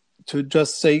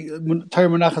just say Torah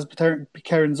Menachas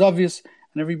Karen Zavius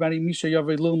and everybody Misha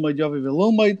Yavei Lilmoid Yavei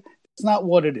Vililmoid. It's not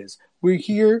what it is. We're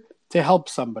here to help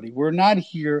somebody. We're not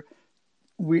here.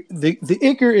 The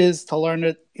ikar is to learn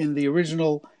it in the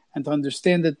original and to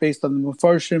understand it based on the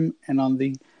Mefarshim and on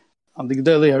the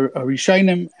Gedolei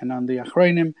Harishainim and on the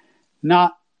Achrayim.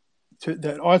 Not to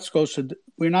the Art Scroll should.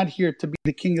 We're not here to be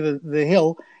the king of the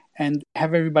hill and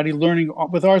have everybody learning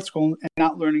with Art Scroll and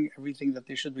not learning everything that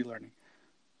they should be learning.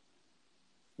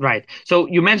 Right. So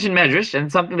you mentioned Medrash,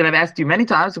 and something that I've asked you many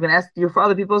times. I'm going to ask you for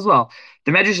other people as well.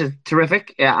 The Medrash is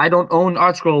terrific. I don't own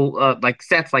Art Scroll like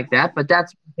sets like that, but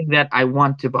that's something that I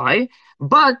want to buy.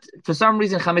 But for some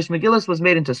reason, Chamish Megillas was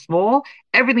made into small.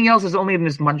 Everything else is only in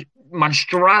this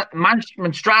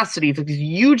monstrosity. It's like this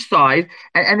huge size,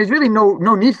 and there's really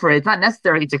no need for it. It's not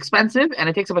necessary. It's expensive, and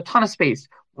it takes up a ton of space.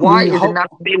 Why is it not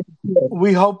made?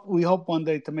 We hope one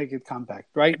day to make it compact.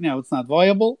 Right now, it's not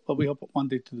viable, but we hope one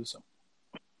day to do so.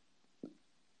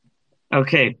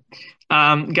 Okay,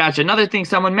 gotcha. Another thing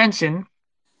someone mentioned,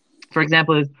 for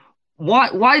example, is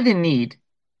why the need?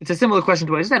 It's a similar question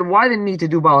to what I said. Why the need to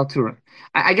do Baal HaTurim?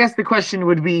 I guess the question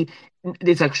would be,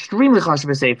 it's extremely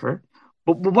chashuv sefer,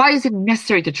 but why is it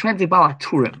necessary to translate Baal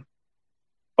HaTurim?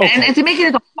 Okay. And to make it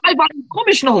into 5-volume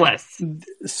Chumash, no less.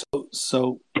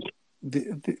 So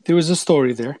there was a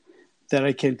story there that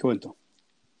I can't go into.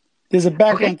 There's a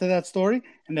background to that story,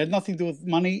 and it had nothing to do with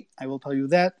money. I will tell you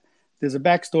that. There's a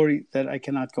backstory that I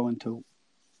cannot go into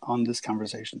on this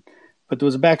conversation. But there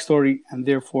was a backstory, and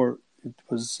therefore it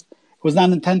was not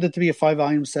intended to be a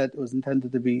 5-volume set. It was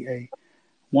intended to be a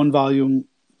 1-volume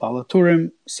Baal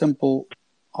HaTurim, simple.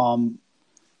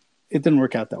 It didn't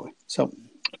work out that way. So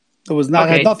it was not,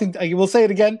 had nothing, I will say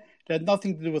it again, it had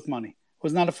nothing to do with money. It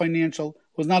was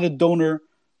not a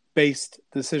donor-based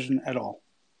decision at all.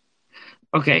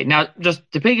 Okay, now just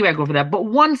to piggyback off of that, but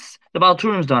once the Baal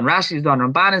HaTurim is done, Rashi is done,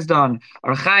 Ramban is done,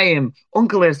 Ar Chaim,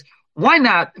 Onkelos, why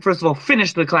not, first of all,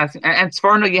 finish the class? And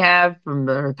Sforno you have from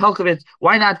the Pelkovitz.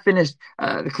 Why not finish?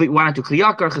 Why not do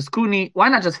Kliyakar, Cheskuni? Why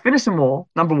not just finish them all?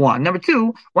 Number one. Number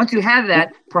two, once you have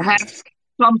that, perhaps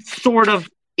some sort of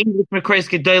English Mikrais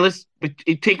Gedolis,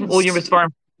 taking all your Sfarim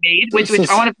made, which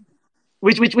I want to.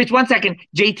 Which 1 second,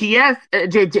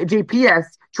 JPS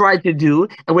tried to do,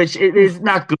 which is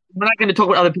not good. We're not going to talk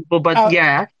about other people, but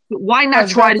yeah, why not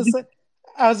try to?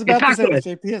 I was about to say the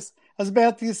JPS. I was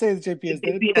about to say the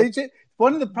JPS.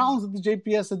 One of the problems with the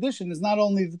JPS edition is not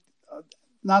only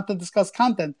not to discuss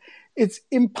content; it's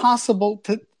impossible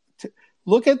to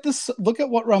look at this. Look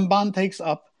at what Ramban takes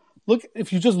up. Look,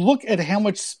 if you just look at how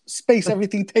much space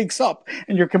everything takes up,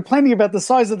 and you're complaining about the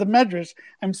size of the medrash,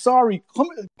 I'm sorry,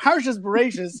 Parshas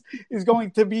Bereshis is going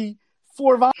to be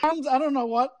 4 volumes. I don't know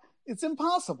what. It's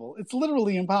impossible. It's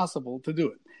literally impossible to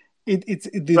do it.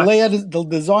 Layout is, the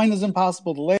design is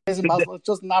impossible. The layout is impossible. It's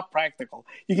just not practical.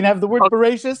 You can have the word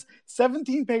Bereshis,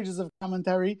 17 pages of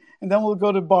commentary, and then we'll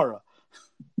go to Bara.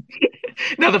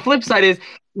 Now the flip side is,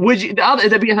 would you? At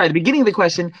the beginning of the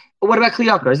question, what about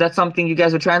Kliyakar? Is that something you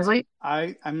guys would translate?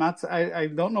 I'm not. I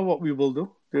don't know what we will do.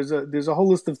 There's a whole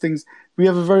list of things. We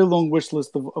have a very long wish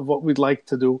list of what we'd like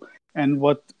to do and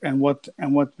what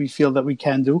we feel that we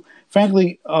can do.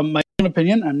 Frankly, my own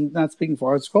opinion, I'm not speaking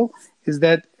for ArtScroll, is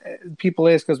that people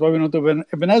ask us why we don't do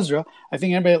Ibn Ezra. I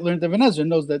think anybody that learned Ibn Ezra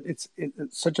knows that it's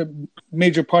such a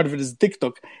major part of it is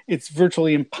diktuk. It's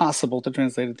virtually impossible to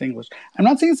translate it to English. I'm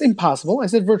not saying it's impossible. I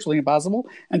said virtually impossible.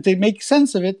 And to make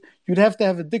sense of it, you'd have to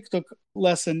have a diktuk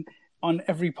lesson on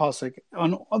every pasuk,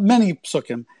 on many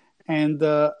psukim. And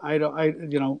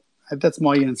that's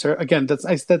my answer. Again,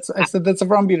 I said that's a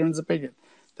Ram Biederman's opinion.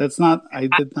 That's not. I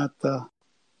did not.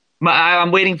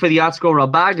 I'm waiting for the ArtScroll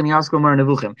Rabag and the ArtScroll Moreh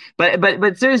Nevuchim.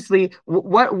 But seriously,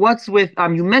 what's with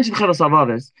you mentioned Chovos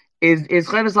HaLevavos. Is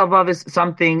Chovos HaLevavos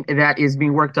something that is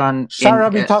being worked on? Sha'ar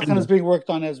HaBitachon is being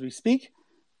worked on as we speak.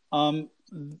 So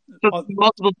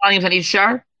multiple volumes on each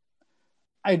sha'ar?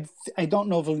 I don't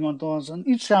know if it'll be one volume on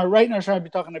each sha'ar. Right now, Sha'ar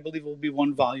HaBitachon, I believe, will be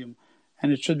one volume,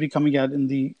 and it should be coming out in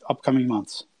the upcoming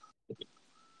months.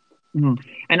 Mm-hmm.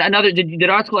 And another, did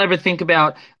ArtScroll ever think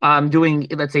about doing,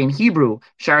 let's say in Hebrew,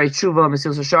 Sha'arei Tshuva,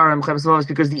 Mesilas Yesharim, Chovos HaLevavos,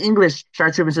 because the English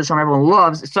Sha'arei Tshuva, Mesilas Yesharim, everyone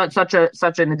loves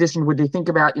such an addition? Would they think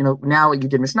about, now you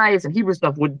did Mishnayos and Hebrew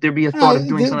stuff? Would there be a thought of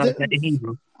doing something like that in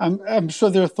Hebrew? I'm sure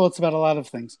there are thoughts about a lot of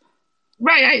things.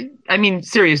 Right. I mean,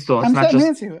 serious thoughts. I'm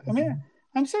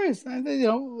serious.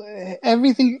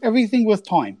 Everything with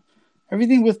time.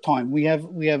 Everything with time. We have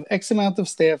X amount of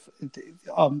staff.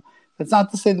 That's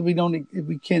not to say that we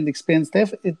can't expand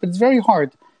staff, but it's very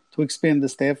hard to expand the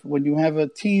staff when you have a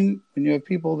team, when you have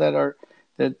people that are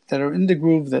in the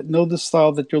groove, that know the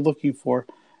style that you're looking for.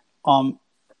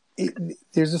 It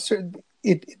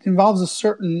involves a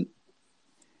certain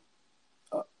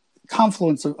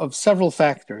confluence of several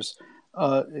factors.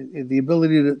 The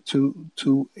ability to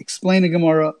explain a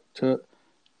Gemara,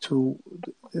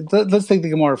 let's take the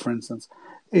Gemara for instance.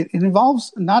 It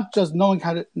involves not just knowing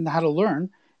how to learn.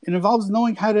 It involves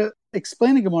knowing how to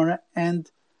explain a Gemara and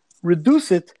reduce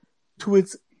it to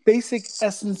its basic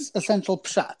essence, essential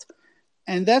pshat.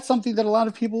 And that's something that a lot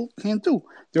of people can't do.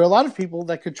 There are a lot of people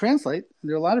that could translate, and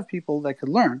there are a lot of people that could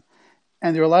learn,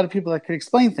 and there are a lot of people that could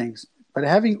explain things. But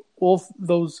having all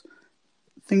those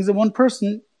things in one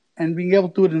person and being able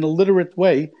to do it in a literate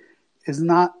way is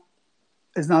not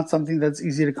something that's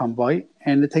easy to come by.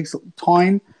 And it takes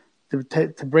time to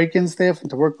break in staff and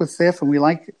to work with staff.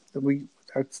 And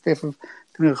our staff of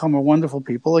Talmidei Chacham are wonderful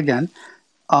people again,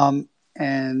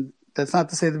 and that's not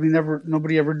to say that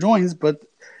nobody ever joins, but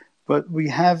we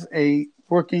have a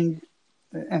working,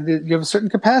 and you have a certain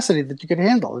capacity that you could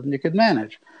handle and you could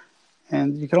manage,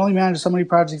 and you can only manage so many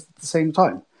projects at the same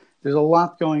time. There's a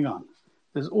lot going on.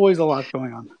 There's always a lot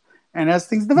going on, and as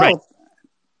things develop,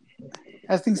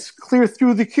 as things clear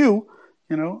through the queue,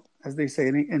 as they say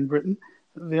in Britain,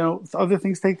 other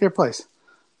things take their place.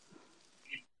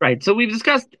 Right. So we've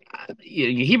discussed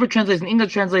Hebrew translations,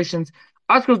 English translations.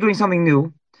 ArtScroll is doing something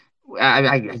new.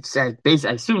 I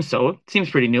assume so. It seems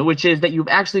pretty new, which is that you've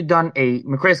actually done a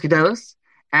Mikrais Gedolos,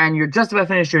 and you're just about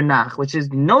finished your Nach, which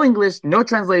is no English, no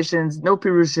translations, no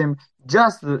Pirushim,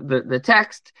 just the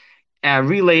text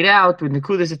relayed out with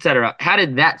Nekudas, etc. How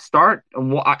did that start?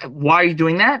 Why are you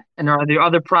doing that? And are there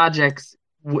other projects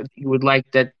you would like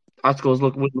that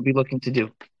ArtScroll would be looking to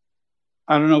do?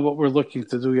 I don't know what we're looking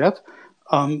to do yet.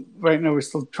 Right now, we're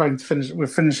still trying to finish. We're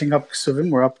finishing up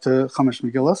Ksuvim. We're up to Chamesh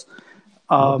Megillas.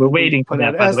 We're waiting for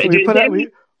that.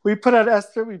 We put out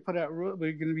Esther. We're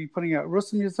going to be putting out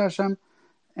Rusim Yitz Hashem,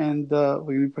 and we're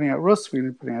going to be putting out Rus, we're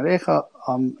going to be putting out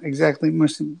Echa. Exactly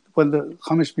when the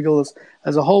Chumash Megillah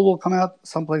as a whole will come out,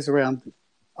 someplace around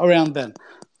then.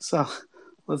 So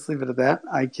let's leave it at that.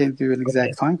 I can't do an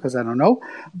exact time because I don't know.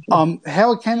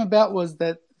 How it came about was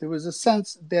that there was a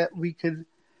sense that we could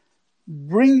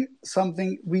bring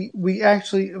something. We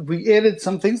added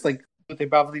some things like the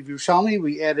Bavli Yerushalmi.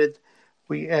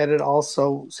 We added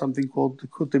also something called the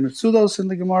Kutei Mitzudos in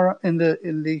the Gemara, in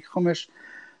the Chumash,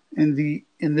 in the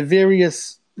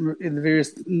various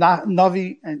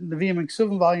Navi and Nevi'im and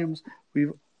Ksuvim volumes.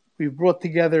 We've brought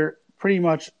together pretty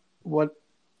much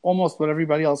almost what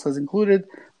everybody else has included.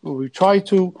 We tried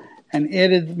to, and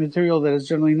added material that has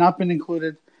generally not been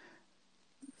included.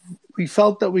 We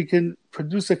felt that we could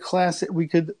reproduce a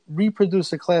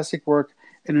classic work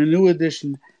in a new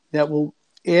edition that will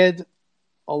add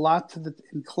a lot to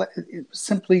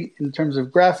simply in terms of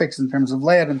graphics, in terms of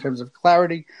layout, in terms of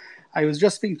clarity. I was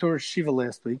just speaking to a Rosh Yeshiva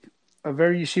last week, a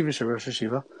very yeshivish Rosh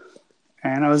Yeshiva,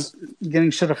 and I was getting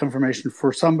shidduch information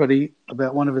for somebody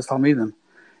about one of his Talmidim.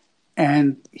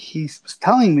 And he was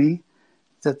telling me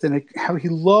that how he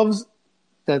loves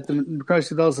that the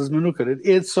Mekayis Gedalos is menukad. It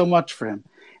adds so much for him.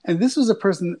 And this was a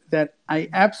person that I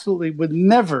absolutely would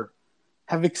never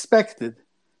have expected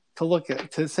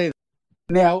to say that.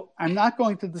 Now, I'm not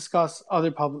going to discuss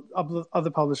other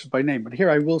publishers by name, but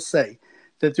here I will say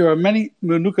that there are many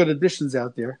menukad editions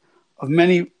out there of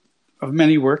many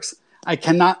works. I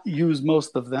cannot use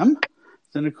most of them.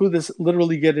 The Nekudas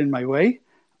literally get in my way.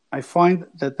 I find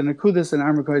that the Nekudas and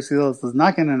our Mekayis Gedalos does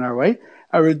not get in our way.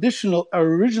 Our original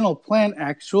plan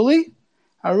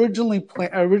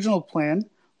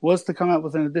was to come out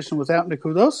with an edition without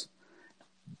Nekudos.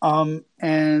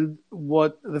 And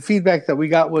what the feedback that we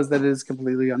got was that it is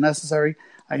completely unnecessary.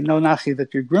 I know, Nachi,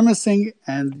 that you're grimacing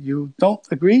and you don't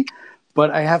agree,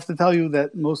 but I have to tell you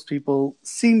that most people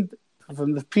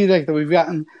from the feedback that we've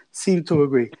gotten, seem to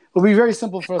agree. It would be very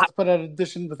simple for us to put out an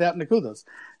edition without Nekudos.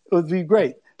 It would be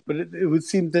great, but it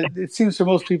seems for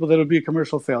most people that it would be a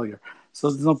commercial failure. So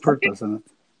there's no purpose in it.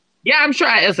 Yeah, I'm sure.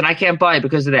 Listen, I can't buy it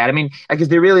because of that. I mean, because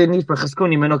there really a need for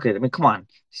Cheskuni Menukid. I mean, come on,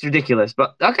 it's ridiculous.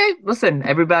 But okay, listen,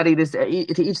 everybody,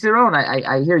 to each their own.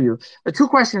 I hear you. The two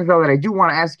questions though that I do want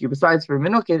to ask you, besides for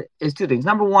Menukid, is two things.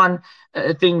 Number one,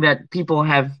 a thing that people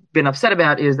have been upset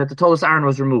about is that the Tolos Aaron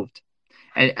was removed,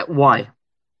 and why?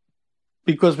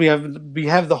 Because we have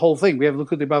the whole thing. We have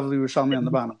Likutei Bavli Yerushalmi on the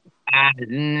bottom.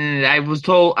 I was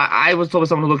told by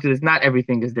someone who looked at this. Not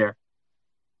everything is there.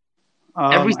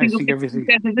 Everything is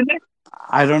in there.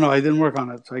 I don't know. I didn't work on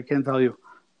it, so I can't tell you.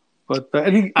 But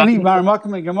any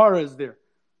Maramakim and Gemara is there.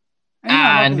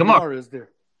 And Gemara is there.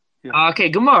 Yeah. Okay,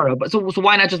 Gemara. But so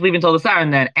why not just leave until the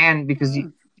Saran then? And because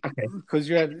because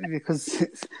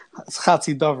it's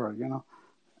Chatzi Dover, you know.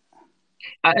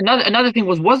 Another thing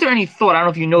was there any thought? I don't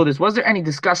know if you know this. Was there any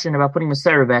discussion about putting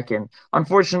Masera back in?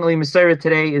 Unfortunately, Masera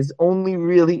today is only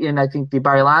really in, I think, the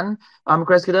Bar Ilan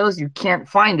Mekayis Gedalos. You can't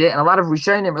find it, and a lot of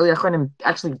Rishonim, really Achronim,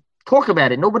 actually talk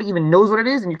about it. Nobody even knows what it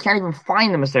is, and you can't even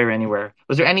find the Masera anywhere.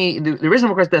 Was there any? The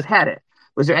original Mekayis Gedalos had it.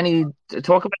 Was there any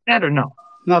talk about that or no?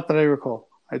 Not that I recall.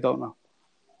 I don't know.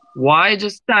 Why?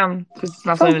 Just it's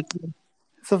not something.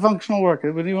 It's a functional work.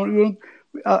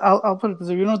 I'll put it this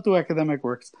way: we don't do academic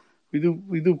works. We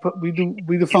do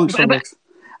functional works.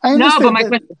 No, but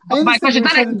my question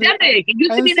is not academic. It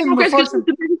used to be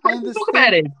that talk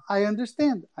about it. I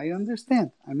understand.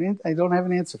 I mean, I don't have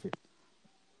an answer for you.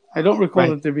 I don't recall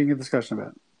that there being a discussion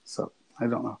about it, so I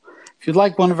don't know. If you'd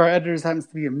like, one of our editors happens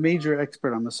to be a major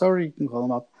expert on Masori. You can call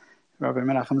him up. Rabbi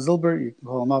Menachem Zilber. You can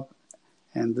call him up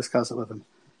and discuss it with him.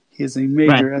 He is a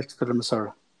major expert on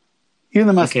Masori. Even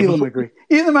the Maskilim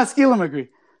agree.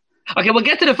 Okay, we'll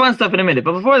get to the fun stuff in a minute.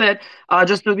 But before that,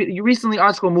 you recently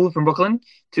ArtScroll moved from Brooklyn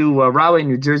to Rahway,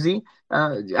 New Jersey.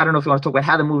 I don't know if you want to talk about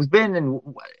how the move's been. And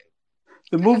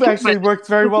the move actually worked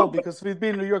very well because if we'd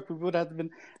been in New York, we would have to been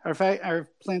our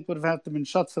plant would have had to been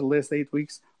shut for the last 8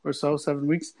 weeks or so, 7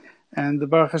 weeks. And the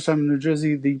Baruch Hashem in New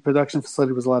Jersey, the production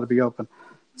facility was allowed to be open.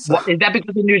 So, is that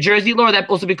because of New Jersey law, or that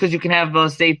also because you can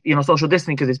have safe, social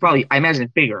distancing? Because it's probably, I imagine,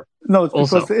 it's bigger. No,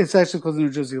 it's actually because of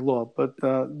New Jersey law. But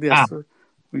yes.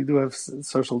 We do have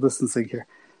social distancing here.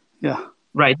 Yeah.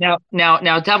 Right. Now,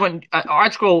 Tavon,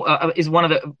 ArtScroll is one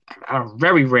of the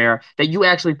very rare that you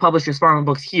actually publish your Sparman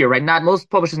books here, right? Not most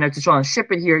publishers in Eretz Yisrael and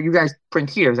ship it here. You guys print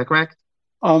here. Is that correct?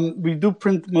 We do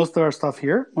print most of our stuff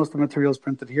here. Most of the material is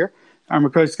printed here. Our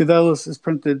Mekayis Gedalos is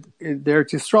printed in the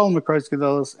Eretz Yisrael Mekayis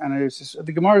Gedalos, and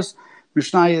the Gemara's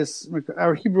Mishnayos,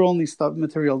 our Hebrew-only stuff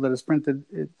material that is printed,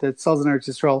 that sells in Eretz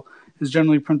Yisrael, is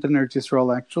generally printed in Eretz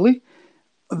Yisrael, actually.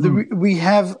 We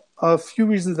have a few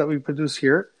reasons that we produce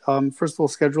here. First of all,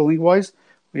 scheduling-wise,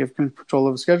 We have control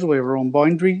of the schedule. We have our own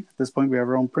bindery. At this point, we have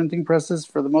our own printing presses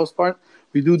for the most part.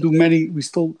 We still do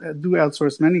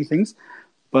outsource many things,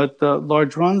 but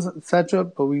large runs, etc.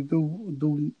 But we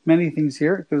do many things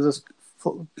here. It gives us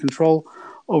full control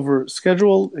over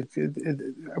schedule.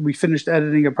 We finished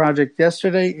editing a project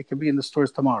yesterday. It could be in the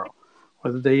stores tomorrow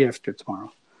or the day after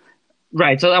tomorrow.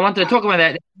 Right. So I wanted to talk about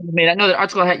that. I know that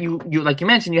ArtScroll you like you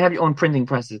mentioned, you have your own printing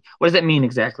presses. What does that mean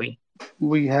exactly?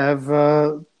 We have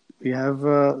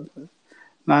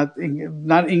not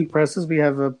ink presses. We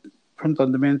have print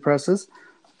on demand presses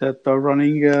that are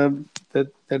running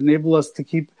that enable us to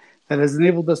keep that has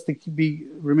enabled us to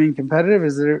remain competitive.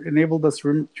 Has enabled us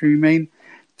to remain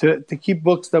to keep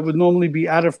books that would normally be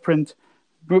out of print,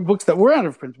 books that were out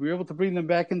of print. We were able to bring them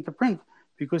back into print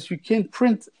because you can't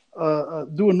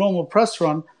do a normal press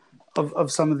run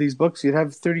of some of these books. You'd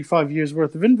have 35 years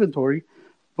worth of inventory,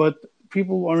 but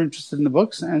people are interested in the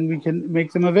books, and we can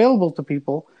make them available to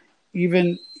people,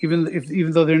 even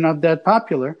though they're not that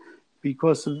popular,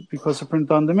 because of print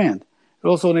on demand. It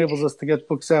also enables us to get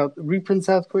books out, reprints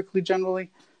out quickly, generally,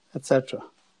 etc.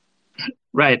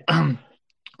 Right.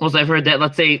 Also, I've heard that,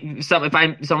 let's say, if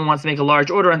someone wants to make a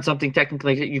large order on something,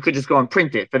 technically, you could just go and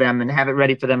print it for them and have it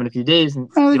ready for them in a few days, and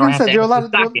you don't have to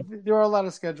stock it. There are a lot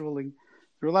of scheduling.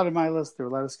 There are a lot of my list. There are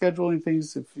a lot of scheduling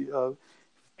things. If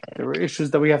there were issues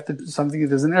that we have to do something, if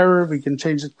there's an error, we can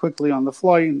change it quickly on the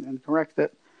fly and correct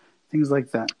it. Things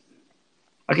like that.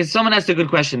 Okay, someone asked a good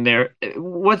question there.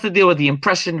 What's the deal with the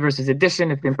impression versus edition?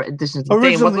 If the edition is the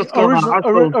same, what's going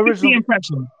on? The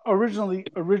impression. Originally,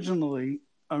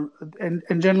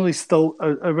 and generally still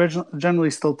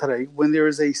today, when there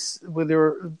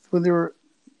were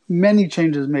many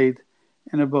changes made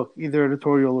in a book, either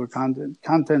editorial or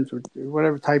content or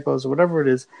whatever, typos or whatever it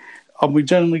is, we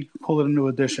generally call it a new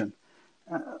edition.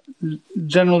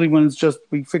 Generally, when it's just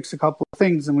we fix a couple of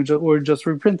things and we're just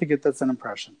reprinting it, that's an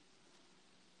impression.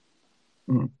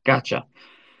 Gotcha.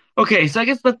 Okay, so I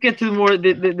guess let's get to more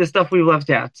the stuff we left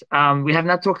out. We have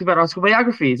not talked about ArtScroll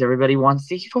biographies. Everybody wants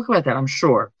to talk about that, I'm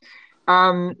sure.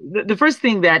 The first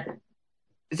thing that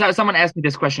someone asked me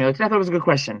this question, I thought it was a good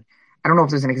question. I don't know if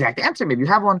there's an exact answer. Maybe you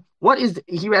have one.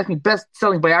 He asked me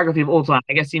best-selling biography of all time.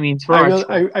 I guess he means for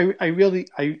ArtScroll.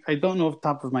 I don't know off the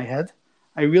top of my head.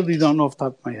 I really don't know off the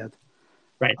top of my head.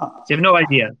 Right. So you have no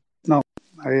idea. No,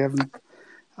 I haven't.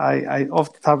 I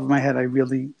off the top of my head,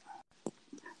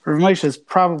 Rav Moshe is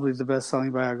probably the best-selling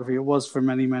biography. It was for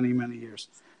many, many, many years,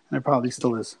 and it probably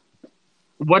still is.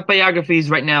 What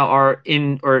biographies right now are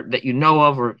in, or that you know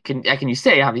of, or can you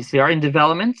say, obviously, are in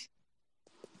development?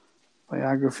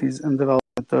 Biographies in development.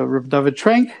 Rav David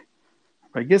Trenk,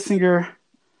 by Gissinger.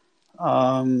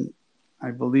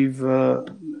 I believe there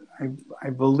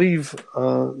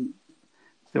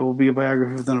will be a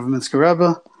biography of the Novominsker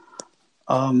Rebbe.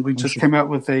 We just came out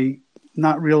with a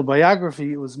not real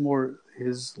biography. It was more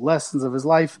his lessons of his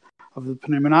life of the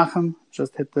Pnei Menachem.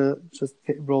 Just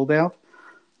rolled out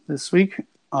this week.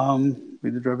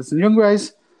 We did Rebbetzin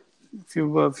Jungreis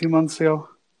a few months ago,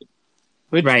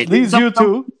 which leaves you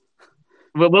to.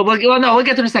 We'll get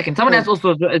to it in a second. Someone asked also,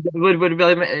 would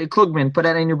Klugman put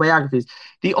out any new biographies?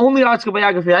 The only ArtScroll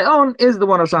biography I own is the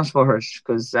one of Shlomo Hirsch,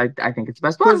 because I think it's the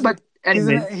best one. But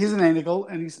anyway. He's an Anikel,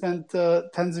 and he spent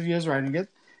tens of years writing it.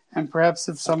 And perhaps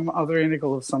if some other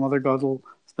Anikel of some other Gadol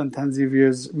spent tens of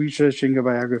years researching a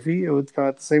biography, it would come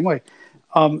out the same way.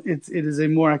 It is a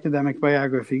more academic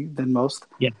biography than most.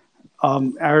 Yeah.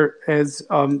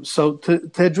 So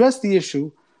to address the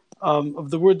issue of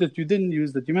the word that you didn't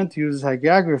use, that you meant to use, is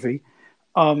hagiography.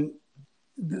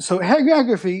 So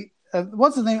hagiography,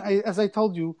 what's the name? As I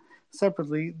told you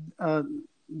separately,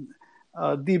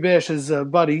 D. Bash's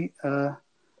buddy, the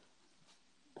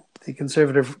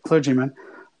conservative clergyman,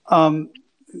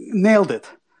 nailed it.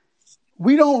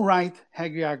 We don't write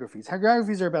hagiographies.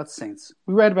 Hagiographies are about saints.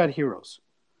 We write about heroes.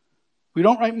 We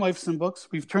don't write Moifson books.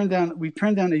 We've turned down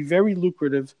a very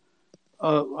lucrative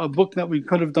a book that we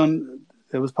could have done.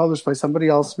 It was published by somebody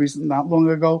else not long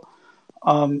ago,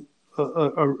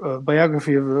 a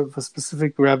biography of a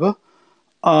specific Rebbe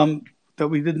that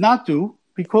we did not do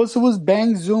because it was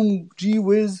bang, zoom, gee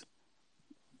whiz,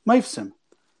 Moifson.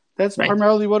 That's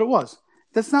primarily what it was.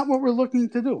 That's not what we're looking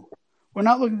to do. We're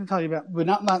not looking to tell you about. We're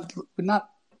not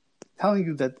telling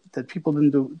you that people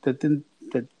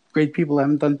that great people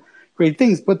haven't done great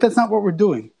things. But that's not what we're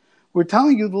doing. We're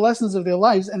telling you the lessons of their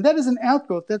lives, and that is an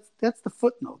outgrowth. That's the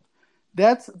footnote.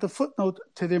 That's the footnote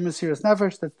to their Mesiras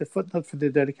Nefesh. That's the footnote for their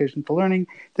dedication to learning.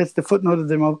 That's the footnote of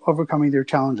them overcoming their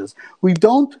challenges. We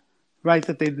don't write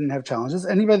that they didn't have challenges.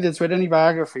 Anybody that's read any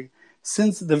biography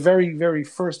since the very, very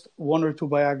first one or two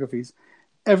biographies,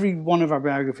 every one of our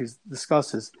biographies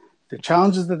discusses the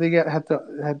challenges that they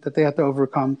had to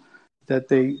overcome, that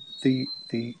the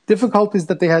difficulties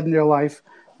that they had in their life.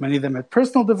 Many of them had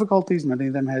personal difficulties. Many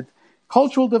of them had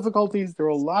cultural difficulties. There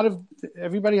were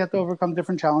everybody had to overcome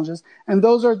different challenges, and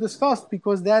those are discussed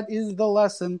because that is the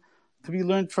lesson to be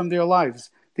learned from their lives.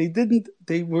 Even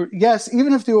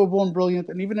if they were born brilliant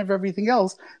and even if everything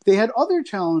else, they had other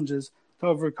challenges to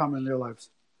overcome in their lives.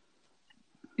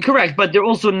 Correct, but they're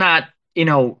also not,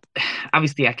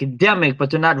 obviously academic, but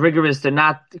they're not rigorous. They're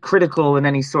not critical in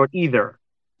any sort either.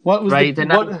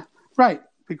 Right,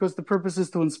 because the purpose is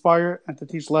to inspire and to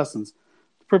teach lessons.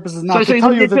 The purpose is not to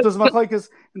tell you that there's machlekes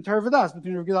in Torah V'das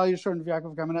between Rav Gedalia Shor and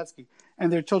Yaakov Kamenetsky,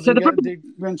 and their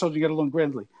grandchildren get along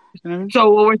grandly. You know what I mean? So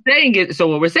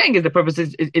what we're saying is the purpose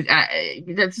is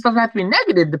that doesn't have to be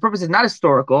negative. The purpose is not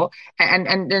historical,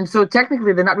 and so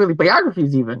technically they're not really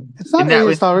biographies even. It's not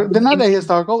ahistorical. They're not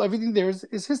ahistorical. Everything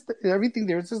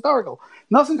there is historical.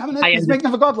 Nelson Kamenetsky's Making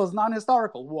of a Gadol is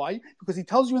non-historical. Why? Because he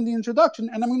tells you in the introduction,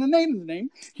 and I'm going to name the name.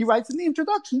 He writes in the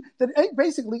introduction that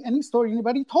basically any story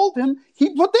anybody told him,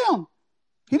 he put down.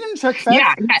 He didn't check facts.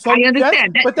 Yeah, so I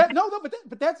understand. But that's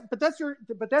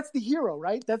the hero,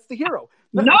 right? That's the hero.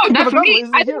 No, not for me.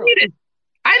 I didn't read it.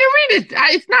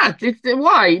 It's not. It's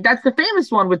why? That's the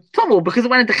famous one with Tumul because it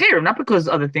went into Cherem, not because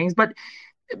of other things. But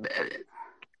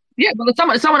but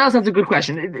someone else has a good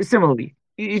question. Similarly,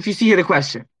 if you see here the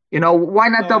question, why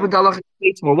not delve into halacha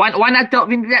more?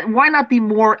 Why not be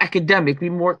more academic? Be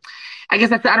more. I guess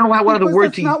I don't know what other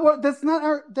word to use. That's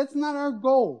not our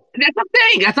goal. That's what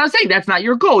I'm saying. That's not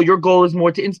your goal. Your goal is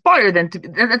more to inspire than to.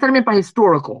 That's what I meant by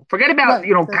historical. Forget about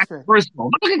controversial.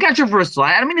 I'm not looking controversial.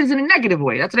 I don't mean this in a negative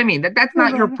way. That's what I mean. That's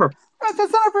not your purpose.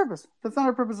 That's not our purpose. That's not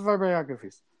our purpose of our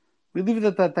biographies. We leave it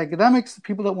at that. Academics,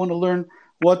 people that want to learn,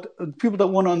 people that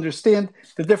want to understand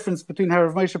the difference between how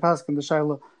Rav Moshe Paskin the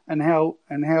Shaila and how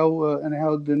the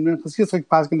Minchas Yitzchak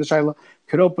Paskin the Shaila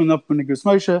could open up in the Gus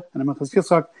Moshe and the Minchas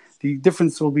Yitzchak. The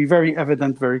difference will be very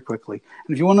evident very quickly.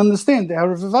 And if you want to understand how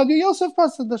Rav Ovadia Yosef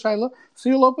Paskin the Shaila, so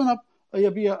you'll open up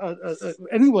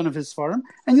any one of his forum,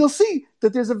 and you'll see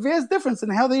that there's a vast difference in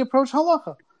how they approach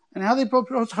halacha and how they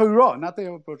approach hara, not they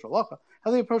approach halacha, how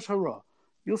they approach hara.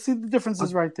 You'll see the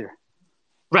differences right there.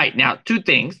 Right. Now, two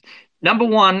things. Number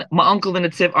one, my uncle in the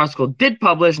Tziv article did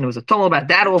publish, and there was a total about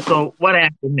that also. What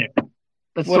happened there?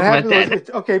 Let's talk about that.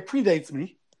 It predates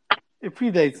me. It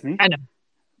predates me. I know.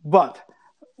 But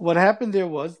what happened there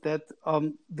was that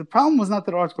the problem was not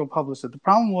that article published it. The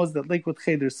problem was that Lakewood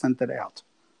Cheder sent it out.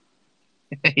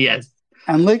 Yes.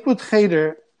 And Lakewood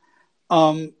Cheder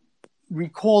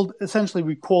recalled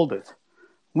it.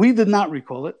 We did not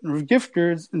recall it. Rav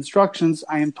Gifter's instructions,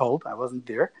 I am told, I wasn't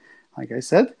there, like I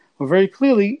said, were very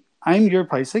clearly, I'm your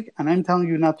Paisik, and I'm telling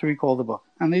you not to recall the book.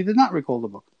 And they did not recall the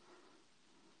book.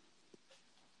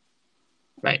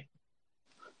 Right.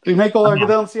 Do you make all our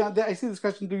Gedalim I see this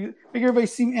question, do you make everybody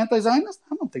seem anti-Zionist?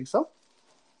 I don't think so.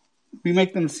 We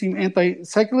make them seem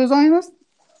anti-secular Zionist?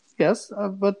 Yes,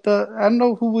 but I don't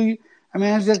know I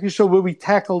can't exactly show where we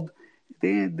tackled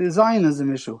the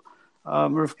Zionism issue. I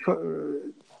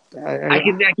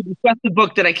can discuss the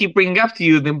book that I keep bringing up to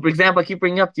you. The example I keep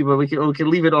bringing up to you, but we can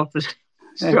leave it off the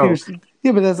show.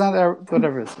 Yeah, but that's not our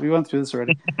whatever it is. We went through this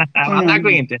already. I'm not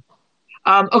going into it.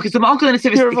 Okay, so my uncle in the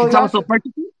civic can tell us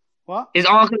what? Is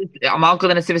my uncle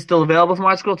in the civic still available from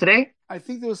ArtScroll today? I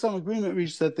think there was some agreement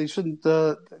reached that they shouldn't.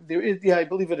 I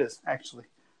believe it is actually.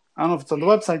 I don't know if it's on the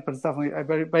website, but it's definitely.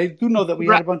 But I do know that we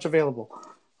had a bunch available.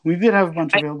 We did have a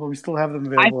bunch available. We still have them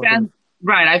available.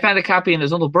 I found a copy in the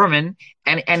Zondel Berman,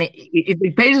 and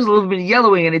the page is a little bit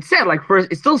yellowing, and it said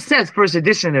it still says first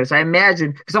edition there. So I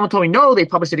imagine because someone told me no, they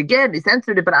published it again, they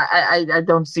censored it, but I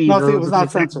don't see. No, it was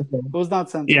not censored. It was not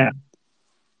censored. Yeah,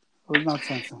 it was not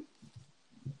censored.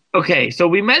 Okay, so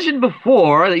we mentioned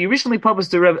before that you recently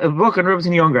published a book on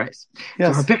Rebbetzin Young Guys.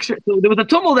 Yes. So there was a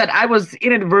tumult that I was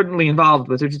inadvertently involved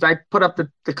with, which is I put up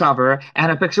the cover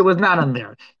and her picture was not on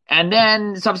there. And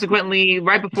then subsequently,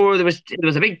 right before there was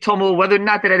a big tumult, whether or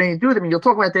not that had anything to do with it, and you'll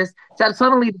talk about this, that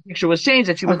suddenly the picture was changed,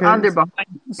 that she was under behind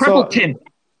purple tint.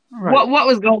 Right. What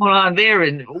was going on there,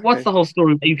 and what's the whole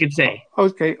story that you could say?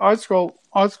 Okay,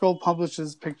 ArtScroll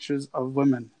publishes pictures of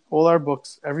women. All our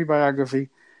books, every biography,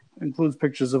 includes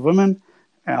pictures of women.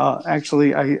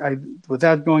 Actually, I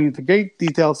without going into great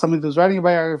detail, somebody who was writing a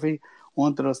biography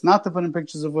wanted us not to put in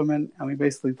pictures of women, and we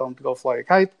basically told him to go fly a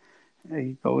kite.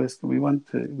 We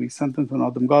sent him to an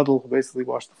Adam Gadol who basically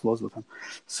washed the floors with him.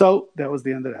 So that was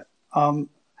the end of that.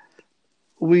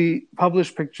 We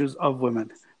publish pictures of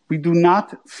women. We do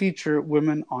not feature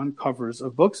women on covers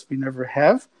of books. We never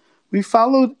have. We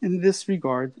followed in this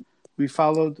regard. We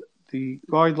followed the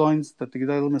guidelines that the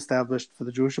Gedalim established for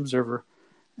the Jewish Observer,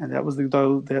 and that was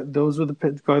those were the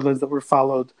guidelines that were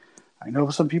followed. I know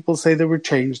some people say they were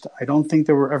changed. I don't think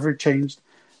they were ever changed.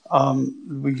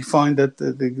 We find that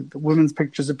the women's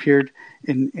pictures appeared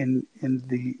in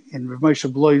Rav Moshe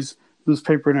Bloy's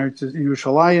newspaper in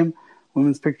Yerushalayim.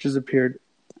 Women's pictures appeared.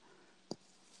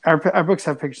 Our books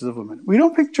have pictures of women. We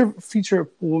don't feature a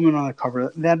woman on a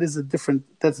cover. That is a different.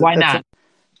 Why not?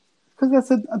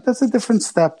 Because that's a different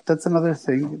step. That's another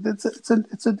thing.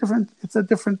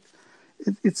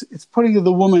 It's putting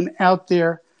the woman out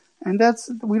there, and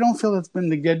we don't feel that's been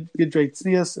the Gidrei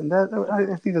Tznius, and that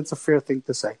I think that's a fair thing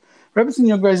to say. Rebbetzin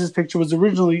Youngreis's picture was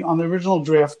originally on the original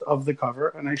draft of the cover,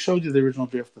 and I showed you the original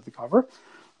draft of the cover.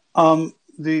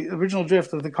 The original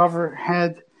draft of the cover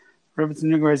had Rebbetzin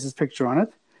Youngreis's picture on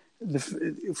it.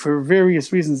 For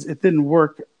various reasons, it didn't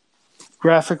work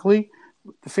graphically.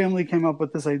 The family came up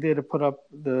with this idea to put up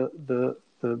the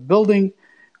building.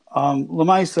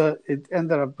 Lamaisa, it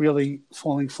ended up really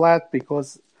falling flat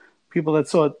because people that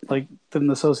saw it didn't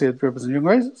associate Rebbetzin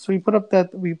Youngreis. So we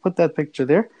put that picture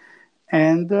there,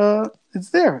 and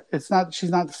it's there. It's not. She's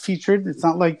not featured. It's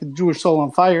not like Jewish Soul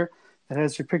on Fire that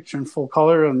has your picture in full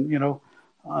color and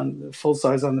on full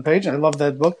size on the page. I love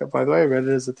that book. By the way, I read it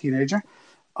as a teenager.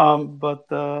 But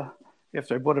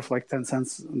after I bought it for 10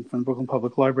 cents from the Brooklyn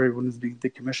Public Library when it was being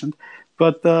decommissioned.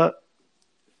 But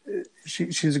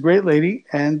she's a great lady,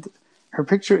 and her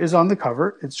picture is on the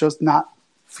cover. It's just not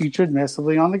featured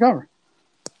massively on the cover.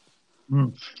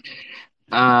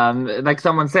 Like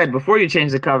someone said before you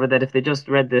change the cover, that if they just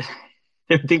read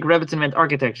I think Rebbetzin meant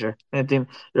architecture. I think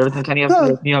Rebbetzin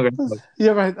Kanievsky younger.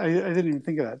 Yeah, right. I didn't even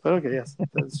think of that, but okay, yes,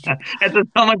 that's true. That's what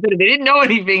someone said. They didn't know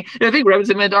anything. I think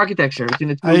Rebbetzin meant architecture between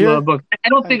the two books. I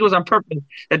don't think it was on purpose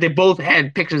that they both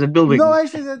had pictures of buildings. No,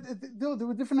 actually, there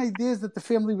were different ideas that the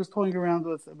family was toying around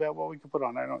with about what we could put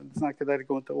on. It's not good to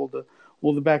go into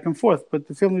all the back and forth, but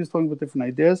the family was toying with different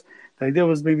ideas. The idea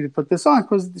was maybe to put this on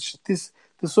because this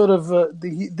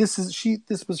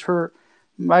was her.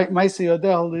 Maisa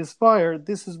Yodel, the Aspire,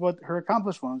 this is what her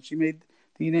accomplishment was. She made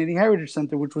the Unity Heritage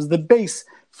Center, which was the base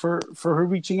for her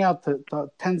reaching out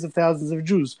to tens of thousands of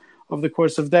Jews over the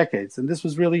course of decades. And this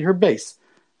was really her base.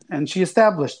 And she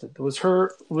established it.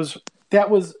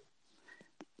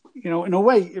 In a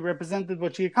way, it represented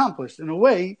what she accomplished. In a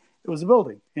way, it was a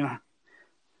building,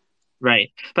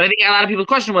 Right. But I think a lot of people's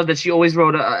question was that she always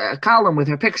wrote a column with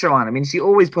her picture on it. I mean, she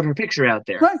always put her picture out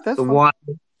there. Right, that's why.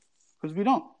 Because we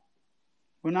don't.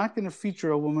 We're not going to feature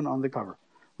a woman on the cover.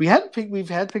 We've had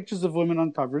pictures of women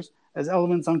on covers as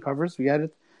elements on covers. We had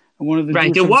it in one of the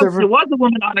right. There was a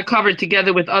woman on a cover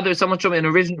together with someone from an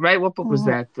original. Right. What book was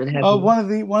that? One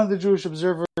of the Jewish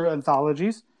Observer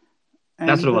anthologies. And,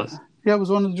 that's what it was. Yeah, it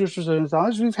was one of the Jewish Observer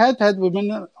anthologies. We've had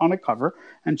women on a cover,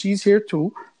 and she's here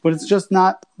too. But it's just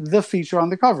not the feature on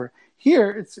the cover.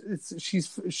 Here,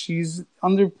 she's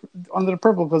under the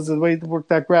purple because of the way it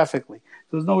worked out graphically.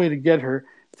 There was no way to get her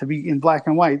to be in black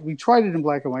and white. We tried it in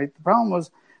black and white. The problem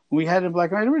was when we had it in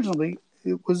black and white originally,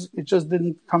 it just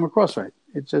didn't come across right.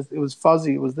 It was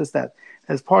fuzzy. It was this, that.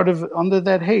 As part of under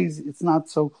that haze, it's not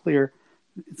so clear.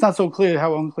 It's not so clear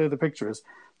how unclear the picture is.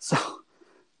 So,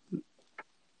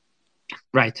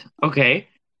 right. Okay.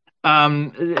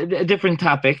 A different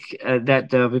topic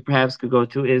that we perhaps could go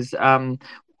to is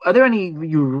are there any,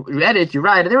 you read it, you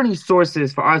write, are there any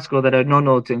sources for ArtScroll that are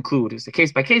no to include? It's a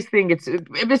case-by-case thing. It's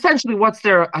essentially what's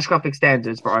their hashkafic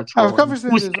standards for ArtScroll? Hashkafic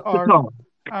standards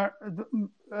are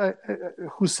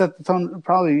who set the tone?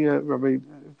 Probably Rabbi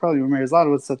Meir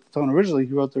Zlotowitz set the tone originally.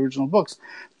 He wrote the original books.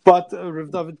 But Rav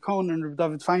David Cohen and Rav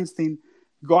David Feinstein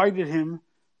guided him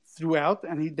throughout,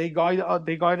 and they guide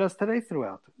us today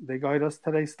throughout. They guide us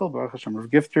today still. Baruch Hashem. Rav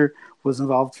Gifter was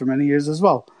involved for many years as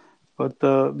well. But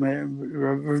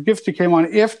Rav Gifter came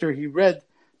on after he read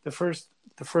the first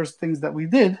things that we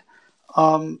did.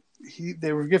 Rav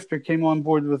Gifter came on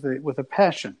board with a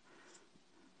passion.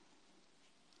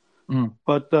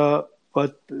 But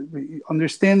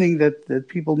understanding that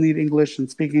people need English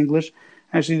and speak English.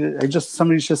 Actually,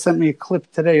 somebody just sent me a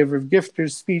clip today of Rav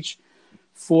Gifter's speech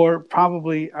for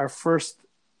probably our first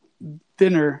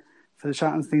dinner for the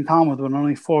Schottenstein Talmud when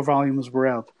only 4 volumes were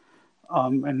out.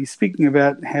 And he's speaking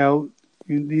about how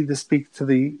you need to speak to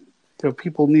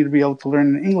people need to be able to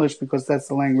learn English because that's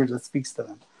the language that speaks to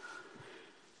them.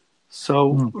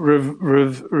 So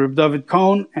Rav David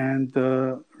Cohen and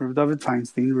Rav David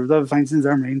Feinstein. Rav David Feinstein is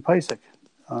our main Paisik.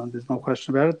 There's no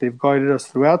question about it. They've guided us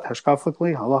throughout,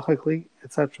 hashkafically, halachically,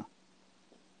 etc.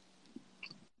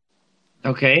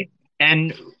 Okay.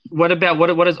 And what about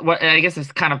what is I guess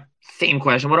it's kind of same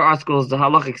question. What are ArtScroll's the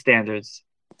halachic standards?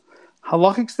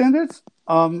 Halachic standards?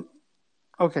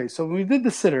 Okay, so when we did the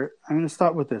siddur, I'm going to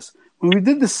start with this. When we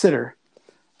did the siddur,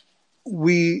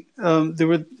 they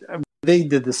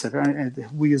did the siddur, and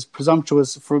we is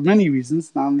presumptuous for many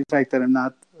reasons, not only the fact that I'm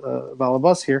not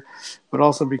Balabas here, but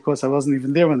also because I wasn't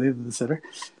even there when they did the siddur.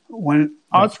 When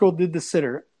ArtScroll did the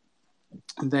siddur,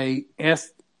 they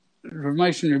asked Rav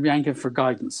Moshe and Rabbi Yankiv for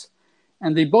guidance,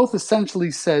 and they both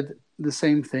essentially said the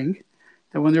same thing,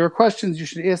 that when there are questions, you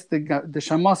should ask the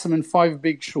shamasim in 5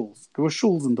 big shuls. There were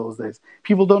shuls in those days.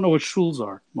 People don't know what shuls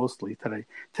are, mostly today.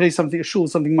 Today, a shul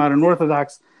is something modern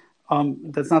Orthodox.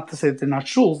 That's not to say that they're not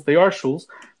shuls. They are shuls,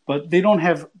 but they don't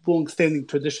have long-standing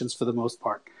traditions for the most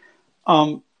part.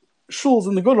 Shuls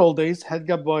in the good old days had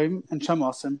gabboim and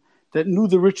shamasim that knew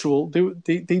the ritual.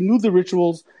 They knew the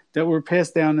rituals that were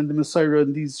passed down in the Messiah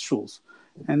in these shuls,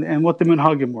 and what the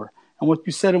minhagim were, and what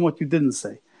you said and what you didn't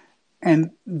say.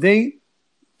 And they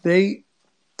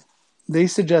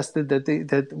suggested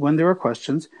that when there are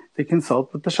questions, they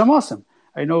consult with the shamasim.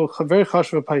 I know a very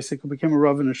chashuv paisik who became a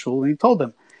rav in a shul, and he told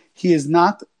them he is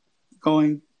not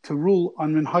going to rule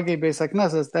on minhagei beis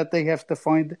haknesses, that they have to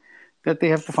find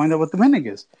out what the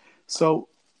minhag is. So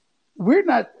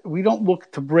we don't look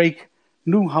to break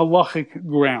new halachic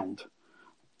ground.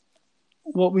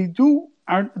 What we do,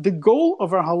 the goal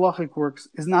of our halachic works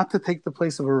is not to take the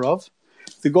place of a rav.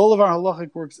 The goal of our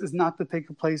halachic works is not to take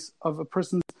the place of a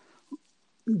person's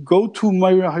go-to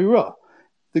Meira Hira.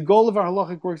 The goal of our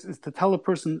halachic works is to tell the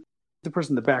person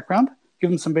the background,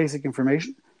 give them some basic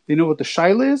information. They know what the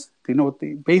shaila is. They know what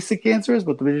the basic answer is,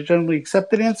 what the generally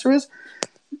accepted answer is.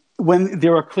 When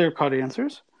there are clear-cut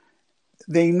answers,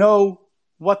 they know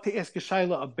what to ask a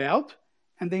shaila about,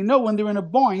 and they know when they're in a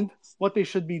bind what they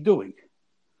should be doing.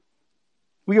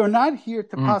 We are not here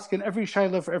to paskin every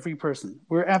shaila for every person.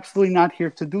 We're absolutely not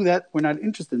here to do that. We're not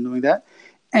interested in doing that.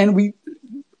 And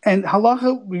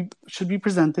halacha should be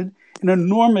presented in a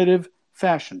normative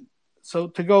fashion. So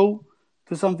to go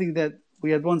to something that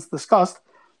we had once discussed,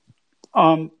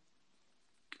 we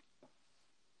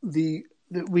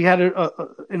had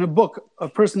in a book, a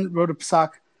person wrote a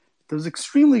psak that was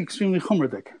extremely, extremely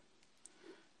chumradik.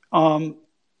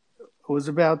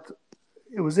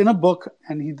 It was in a book,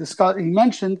 and he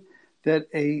mentioned that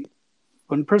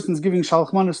when a person is giving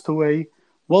shalach manas to a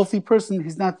wealthy person,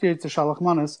 he's not there to shalach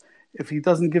manas if he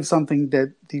doesn't give something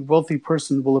that the wealthy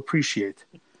person will appreciate.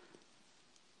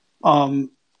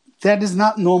 That is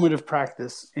not normative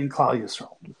practice in Klal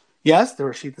Yisrael. Yes, there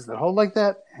are shittas that hold like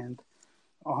that, and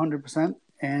 100%.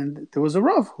 And there was a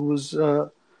rav who was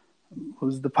the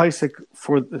paisik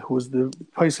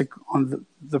on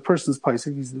the person's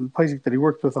paisik. He's the paisik that he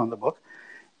worked with on the book.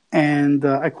 And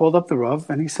I called up the rav,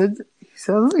 and he said,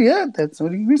 oh, yeah, that's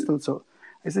what he agrees to. So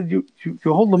I said, you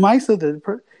hold the maisa. He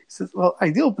says, well, I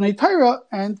deal with Bnei Torah,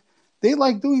 and they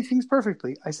like doing things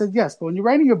perfectly. I said, yes, but when you're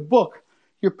writing a book,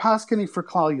 you're paskening for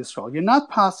Klal Yisrael. You're not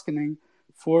paskening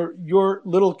for your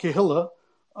little kehillah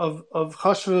of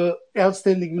chashva,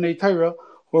 outstanding Bnei Torah,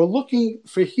 who are looking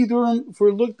for hidurim,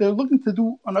 they're looking to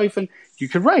do an oifen. You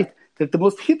could write that the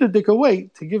most hidudik way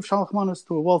to give shalach manas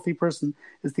to a wealthy person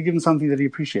is to give him something that he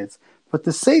appreciates. But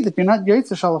to say that you're not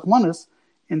yaitz shalach manas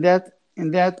in that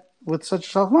with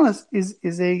such shalach manas is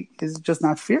just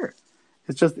not fair.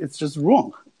 It's just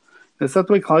wrong. That's not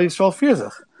the way Klal Yisrael fears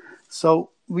it.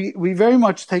 So we very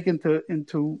much take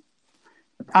into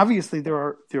obviously there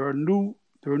are new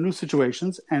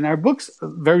situations, and our books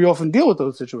very often deal with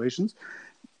those situations.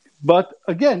 But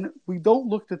again, we don't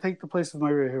look to take the place of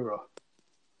Meira Hira.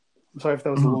 I'm sorry if that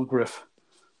was a long riff.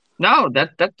 No,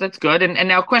 that's good. And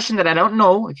now a question that I don't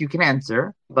know if you can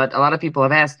answer, but a lot of people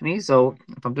have asked me. So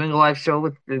if I'm doing a live show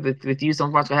with you,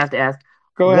 someone's going to have to ask.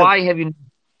 Go ahead.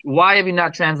 Why have you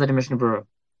not translated Mishnah Berurah?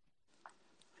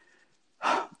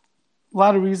 A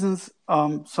lot of reasons.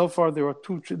 So far,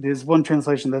 there's one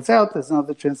translation that's out. There's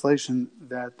another translation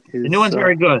that is. The new one's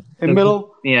very good. In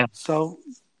middle. Yeah. So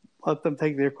let them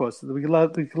take their course. We can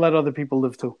let other people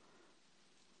live too.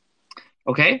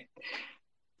 Okay.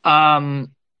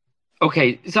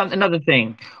 Okay. So another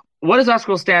thing. What does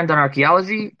ArtScroll stand on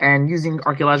archaeology and using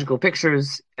archaeological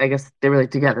pictures? I guess they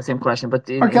relate together. Same question, but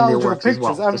in their works as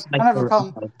well. I don't have a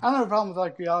problem with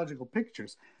archaeological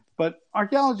pictures, but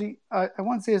archaeology. I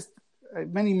once asked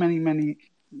many, many, many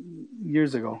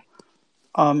years ago.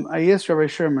 I asked Rabbi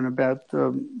Sherman about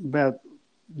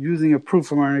using a proof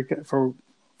from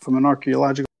an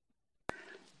archaeological,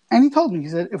 and he told me, he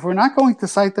said, if we're not going to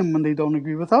cite them when they don't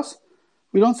agree with us,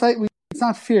 we don't cite. It's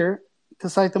not fair to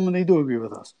cite them when they do agree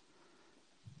with us.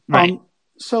 Right.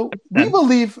 So we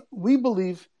believe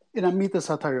in Amitas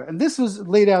HaTorah, and this was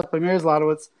laid out by Meir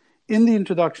Zlotowitz in the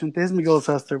introduction to his Megillas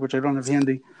Esther, which I don't have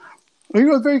handy. He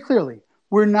wrote very clearly,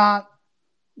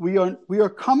 we are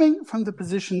coming from the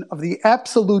position of the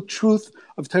absolute truth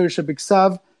of Torah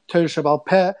Shebiksav, Torah Shabbal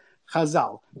Peh,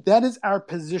 Chazal. That is our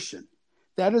position.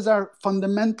 That is our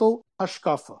fundamental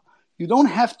hashkafa. You don't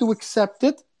have to accept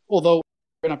it, although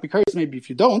you're not because maybe if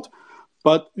you don't,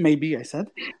 but maybe I said,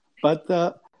 but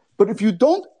if you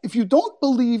don't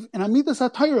believe in Amidas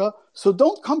HaTorah, so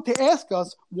don't come to ask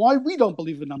us why we don't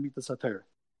believe in Amidas HaTorah.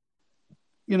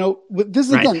 This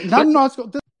is again not an article.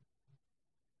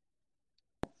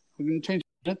 We're going to change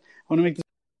it. I want to make this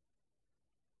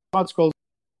article.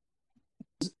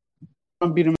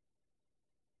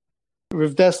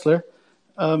 Rav Dessler,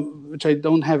 which I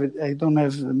don't have it. I don't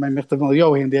have my Mechtav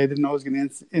Yo handy. I didn't know I was going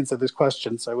to answer this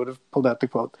question, so I would have pulled out the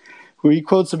quote where he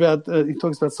talks about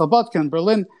Slobodka in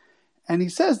Berlin, and he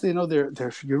says, they're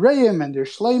Yureim and they're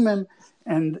Shleimim,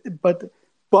 but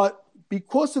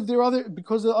because of the other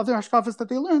hashkafas that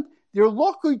they learned, they're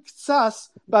lokui ksas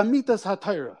b'amitas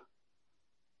hatayra.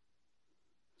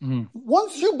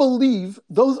 Once you believe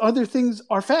those other things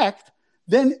are fact,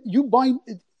 then you bind.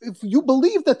 If you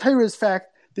believe that Torah is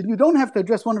fact, then you don't have to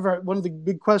address one of the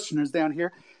big questioners down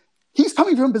here. He's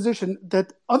coming from a position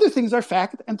that other things are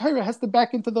fact, and Torah has to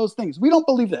back into those things. We don't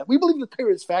believe that. We believe that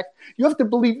Torah is fact. You have to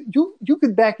believe. You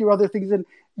could back your other things in.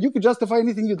 You could justify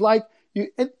anything you'd like.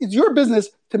 It's your business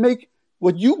to make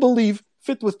what you believe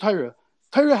fit with Torah.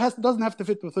 Torah doesn't have to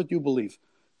fit with what you believe.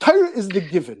 Torah is the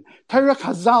given. Torah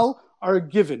Chazal are a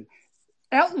given.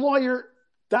 Outlier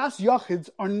das yachids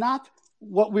are not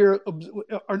what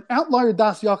outlier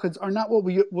das yachids are not what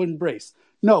we would embrace.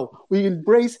 No, we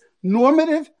embrace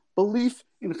normative belief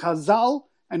in Chazal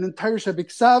and in Torah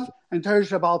Shabiksav and Torah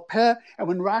Shabbal Peh. And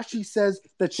when Rashi says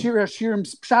that Shir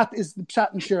Hashirim's pshat is the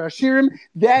pshat in Shir Hashirim,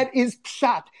 that is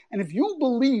pshat. And if you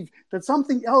believe that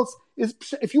something else is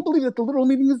pshat, if you believe that the literal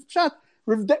meaning is pshat,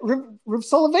 Rav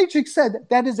Soloveitchik said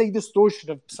that is a distortion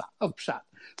of pshat.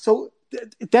 So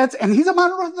and he's a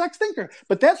modern Orthodox thinker,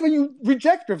 but that's when you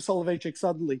reject Rav Soloveitchik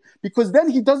suddenly, because then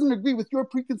he doesn't agree with your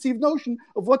preconceived notion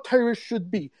of what Torah should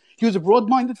be. He was a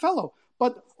broad-minded fellow,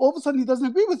 but all of a sudden he doesn't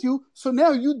agree with you, so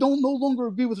now you don't no longer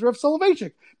agree with Rav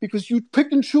Soloveitchik, because you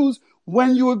pick and choose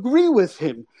when you agree with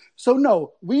him. So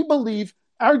no, we believe,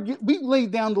 we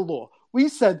laid down the law. We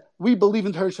said we believe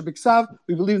in Torah Shabiksav,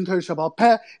 we believe in Torah Shabbal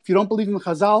Peh. If you don't believe in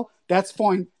Chazal, that's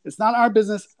fine. It's not our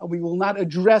business, and we will not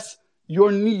address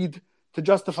your need to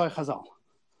justify Chazal.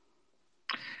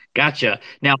 Gotcha.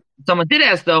 Now, someone did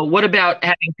ask, though, what about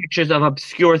having pictures of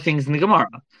obscure things in the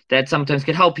Gemara that sometimes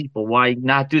could help people? Why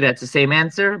not do that? It's the same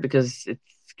answer, because it's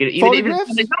even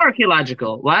it's not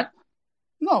archaeological. What?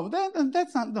 No,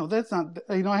 that's not.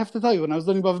 I have to tell you, when I was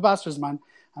learning Bava Basra's man,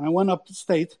 and I went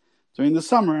upstate during the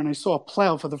summer, and I saw a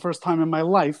plow for the first time in my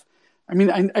life. I mean,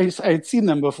 I had seen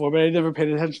them before, but I never paid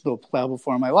attention to a plow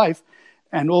before in my life.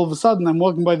 And all of a sudden, I'm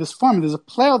walking by this farm, and there's a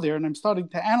plow there, and I'm starting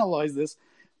to analyze this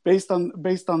based on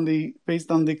the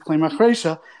Klei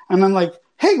Machresha, and I'm like,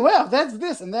 hey, wow, that's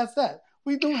this and that's that.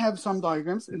 We do have some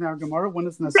diagrams in our Gemara when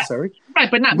it's necessary, right?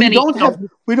 But not many.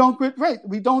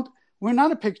 We're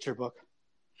not a picture book.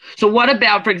 So what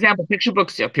about, for example, picture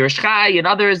books, Pirush Chai and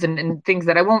others, and things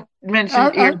that I won't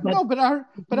mention here?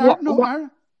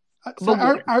 Our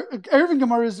Eruvin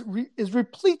Gemara is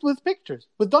replete with pictures,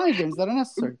 with diagrams that are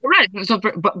necessary. Right. So,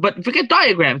 but forget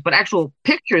diagrams, but actual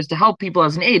pictures to help people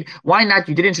as an aid. Why not?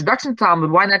 You did Introduction to Talmud.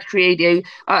 Why not create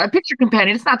a picture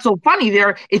companion? It's not so funny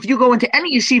there. If you go into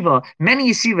any yeshiva,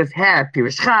 many yeshivas have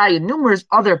Pirush Chai and numerous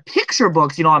other picture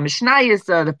books. Mishnayos,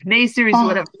 the Pnei series,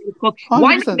 whatever it's called. 100%.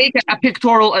 Why not make a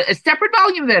pictorial, a separate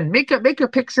volume then? Make a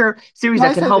picture series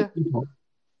that can help people.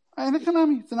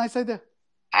 It's a nice idea.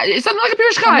 It's something like a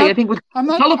Pirush Chai, I think, with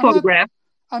color photograph.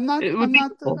 I'm not You're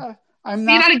not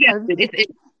against it.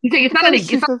 It's not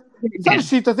a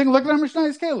sheet. I think look at our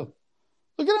Mishnayos Kalim.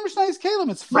 Look at our Mishnayos Kalim.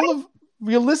 It's full of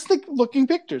realistic looking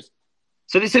pictures.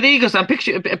 So there you go. So I'm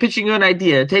pitching you an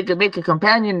idea. Make a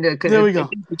companion. There we go.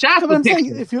 But I'm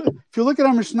saying, if you look at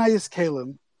our Mishnayos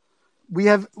Kalim,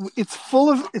 it's full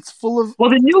of. Well,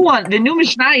 the new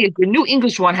Mishnayos, the new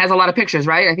English one has a lot of pictures,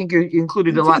 right? I think you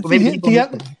included a lot.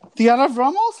 The Yad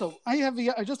Avram also.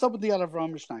 I just opened the Yad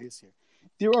Avram Mishnayos here.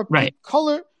 There are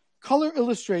color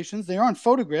illustrations. They aren't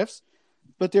photographs,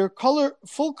 but they're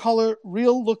full color,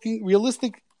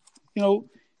 realistic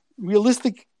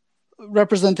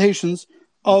representations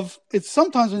of. It's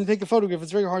sometimes when you take a photograph,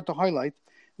 it's very hard to highlight.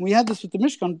 And we had this with the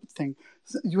Mishkan thing.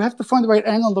 You have to find the right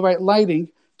angle, the right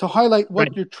lighting to highlight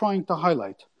what you're trying to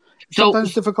highlight. Sometimes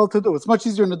it's difficult to do. It's much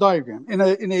easier in a diagram, in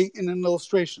an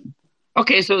illustration.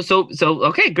 Okay, so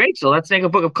okay, great. So let's make a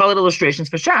book of colored illustrations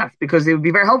for Shas, because it would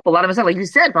be very helpful. A lot of us, like you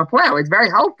said, it's very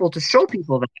helpful to show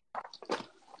people that.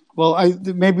 Well,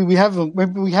 maybe we have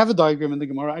a diagram in the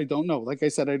Gemara. I don't know. Like I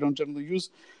said, I don't generally use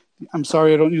I'm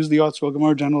sorry, I don't use the ArtScroll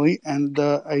Gemara generally, and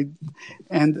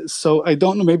so I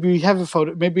don't know. Maybe we have a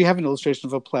photo. Maybe we have an illustration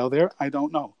of a plow there. I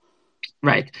don't know.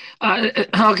 Right.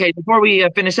 Okay. Before we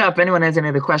finish up, anyone has any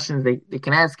other questions, they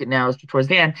can ask it now towards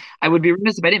the end. I would be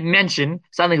remiss if I didn't mention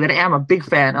something that I am a big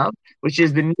fan of, which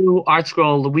is the new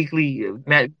ArtScroll, the weekly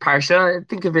parsha.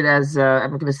 Think of it as,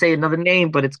 I'm going to say another name,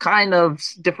 but it's kind of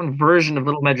different version of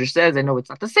Little Measure Says. I know it's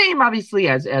not the same, obviously,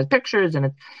 as pictures. And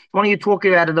why don't you talk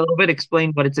about it a little bit,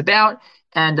 explain what it's about,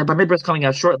 and Bamidbar is coming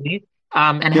out shortly,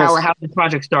 and Yes. how the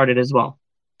project started as well.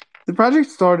 The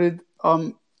project started.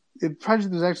 The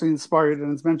project was actually inspired,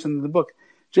 and it's mentioned in the book.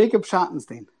 Jacob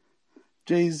Schottenstein,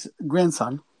 Jay's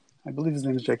grandson, I believe his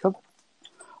name is Jacob,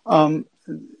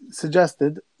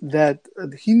 suggested that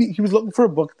he was looking for a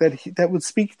book that would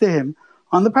speak to him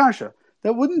on the parsha.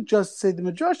 That wouldn't just say the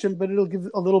midrashim, but it'll give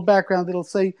a little background. It'll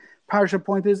say parsha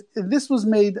pointers. This was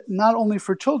made not only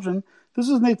for children, this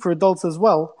was made for adults as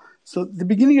well. So the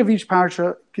beginning of each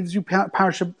parsha gives you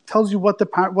parsha, tells you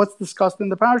what's discussed in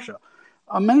the parsha.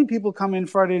 Many people come in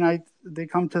Friday night, they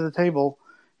come to the table,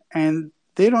 and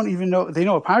they don't even know, they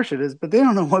know what parsha it is, but they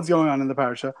don't know what's going on in the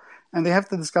parsha, and they have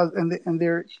to discuss, and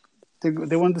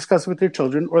they want to discuss it with their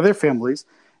children or their families,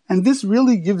 and this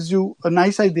really gives you a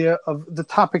nice idea of the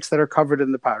topics that are covered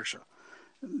in the parsha,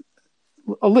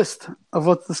 a list of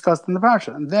what's discussed in the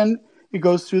parsha, and then it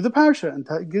goes through the parsha, and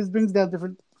brings down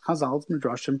different chazals,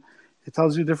 midrashim, it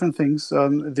tells you different things,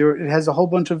 it has a whole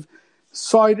bunch of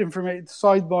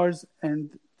sidebars,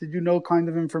 and did you know kind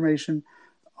of information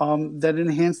that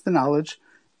enhance the knowledge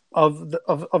of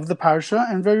the parsha,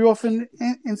 and very often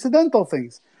incidental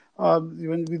things.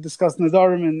 When we discuss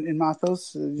Nadarim in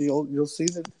Matos, you'll see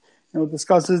that it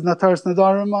discusses Nataris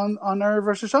Nadarim on our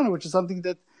Rosh Hashanah, which is something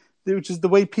which is the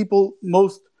way people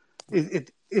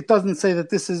it doesn't say that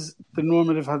this is the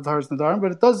normative Nataris Nadarim,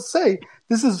 but it does say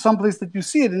this is someplace that you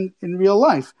see it in real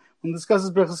life. When it discusses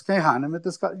Brechas Kehanim,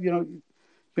 you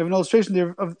have an illustration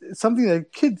there of something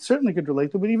that kids certainly could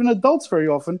relate to, but even adults very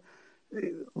often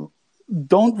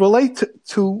don't relate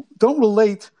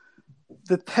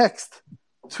the text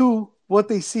to what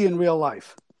they see in real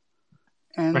life.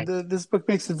 And right. This book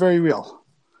makes it very real.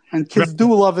 And kids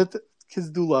do love it.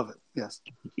 Kids do love it. Yes.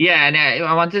 Yeah, and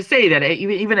I want to say that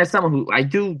even as someone who I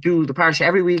do the parsha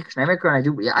every week, and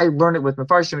I learn it with my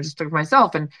parsha, I just took it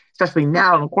myself, and especially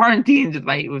now in quarantine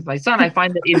with my son, I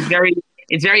find that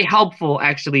it's very helpful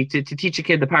actually to teach a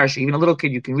kid the parsha, even a little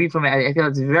kid. You can read from it. I feel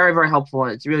it's very, very helpful.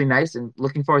 It's really nice, and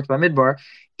looking forward to Bamidbar.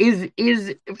 Is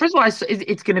first of all,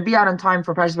 it's going to be out on time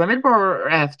for Parshas Bamidbar or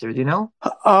after? Do you know?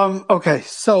 Okay,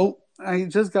 so I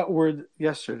just got word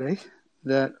yesterday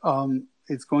that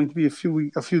it's going to be a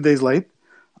few days late.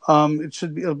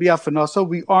 It'll be out for NASA.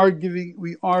 We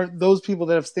are those people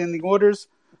that have standing orders,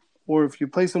 or if you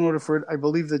place an order for it, I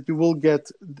believe that you will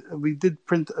get. We did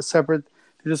print a separate.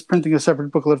 They're just printing a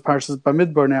separate booklet of Parshas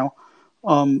Bamidbar now,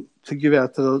 to give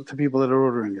out to people that are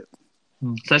ordering it.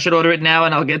 So I should order it now,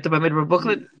 and I'll get the Bamidbar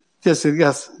booklet. Yes. Okay.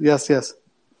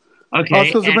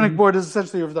 Also, the rabbinic board is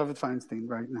essentially of David Feinstein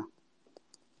right now.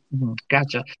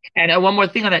 Gotcha. And one more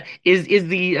thing on that is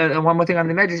the one more thing on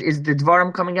the measures, is the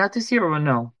Dvarim coming out this year or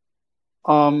no?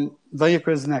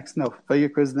 Vayikra is next. No,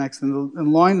 Vayikra is next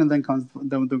in line, and then we're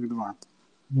doing Dvarim.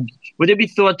 Would there be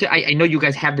thought to? I know you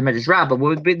guys have the Medrash Rabbah,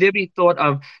 but would there be thought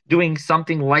of doing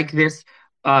something like this?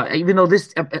 Even though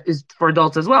this is for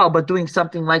adults as well, but doing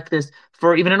something like this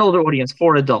for even an older audience,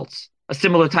 for adults, a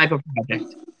similar type of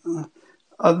project.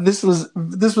 This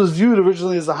was viewed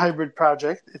originally as a hybrid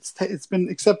project. It's been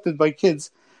accepted by kids.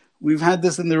 We've had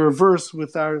this in the reverse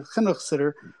with our Chinuch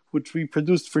Sitter, which we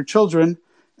produced for children,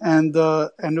 and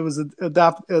it was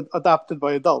adopted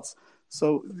by adults.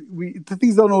 So the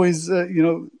things don't always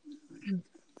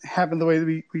happen the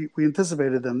way we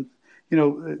anticipated them.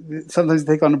 Sometimes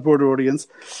they take on a broader audience,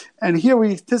 and here we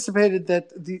anticipated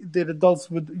that that adults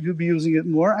would be using it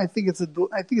more. I think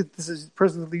this is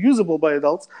perfectly usable by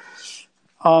adults.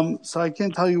 So I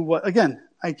can't tell you what. Again,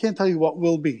 I can't tell you what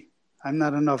will be. I'm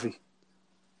not a Navi.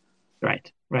 Right.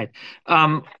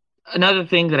 Another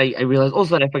thing that I realized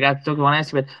also that I forgot to talk about,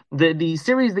 ask you about the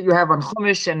series that you have on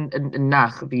Chumash and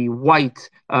Nach, the white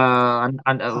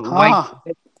white.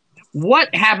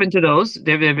 What happened to those?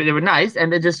 They were nice,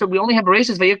 and they just so we only have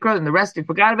Bereshis, Vayikra, and the rest we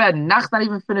forgot about. And Nach not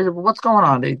even finished. What's going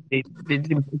on? They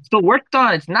still worked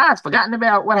on. It's not. It's forgotten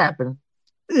about. What happened?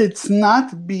 It's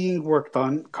not being worked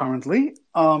on currently.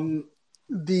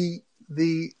 The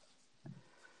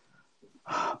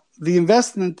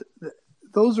investment,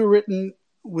 those were written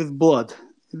with blood.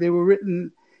 They were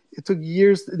written. It took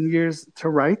years and years to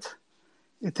write.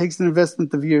 It takes an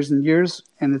investment of years and years,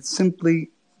 and it's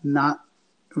simply not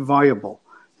viable.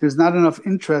 there's not enough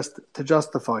interest to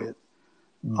justify it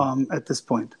at this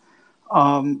point.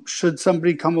 Should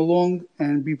somebody come along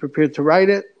and be prepared to write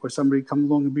it, or somebody come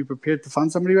along and be prepared to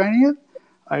fund somebody writing it,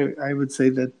 I would say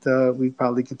that we'd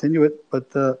probably continue it, but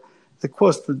the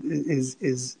cost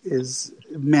is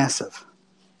massive.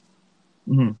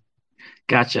 Mm-hmm.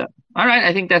 Gotcha. All right.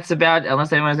 I think that's about,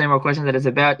 unless anyone has any more questions, that is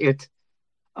about it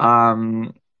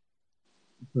for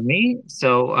me.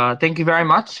 So thank you very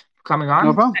much for coming on.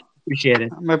 No problem. Appreciate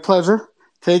it. My pleasure.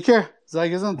 Take care. Sei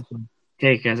gesund.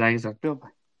 Take care. Sei gesund. Goodbye.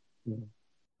 Yeah.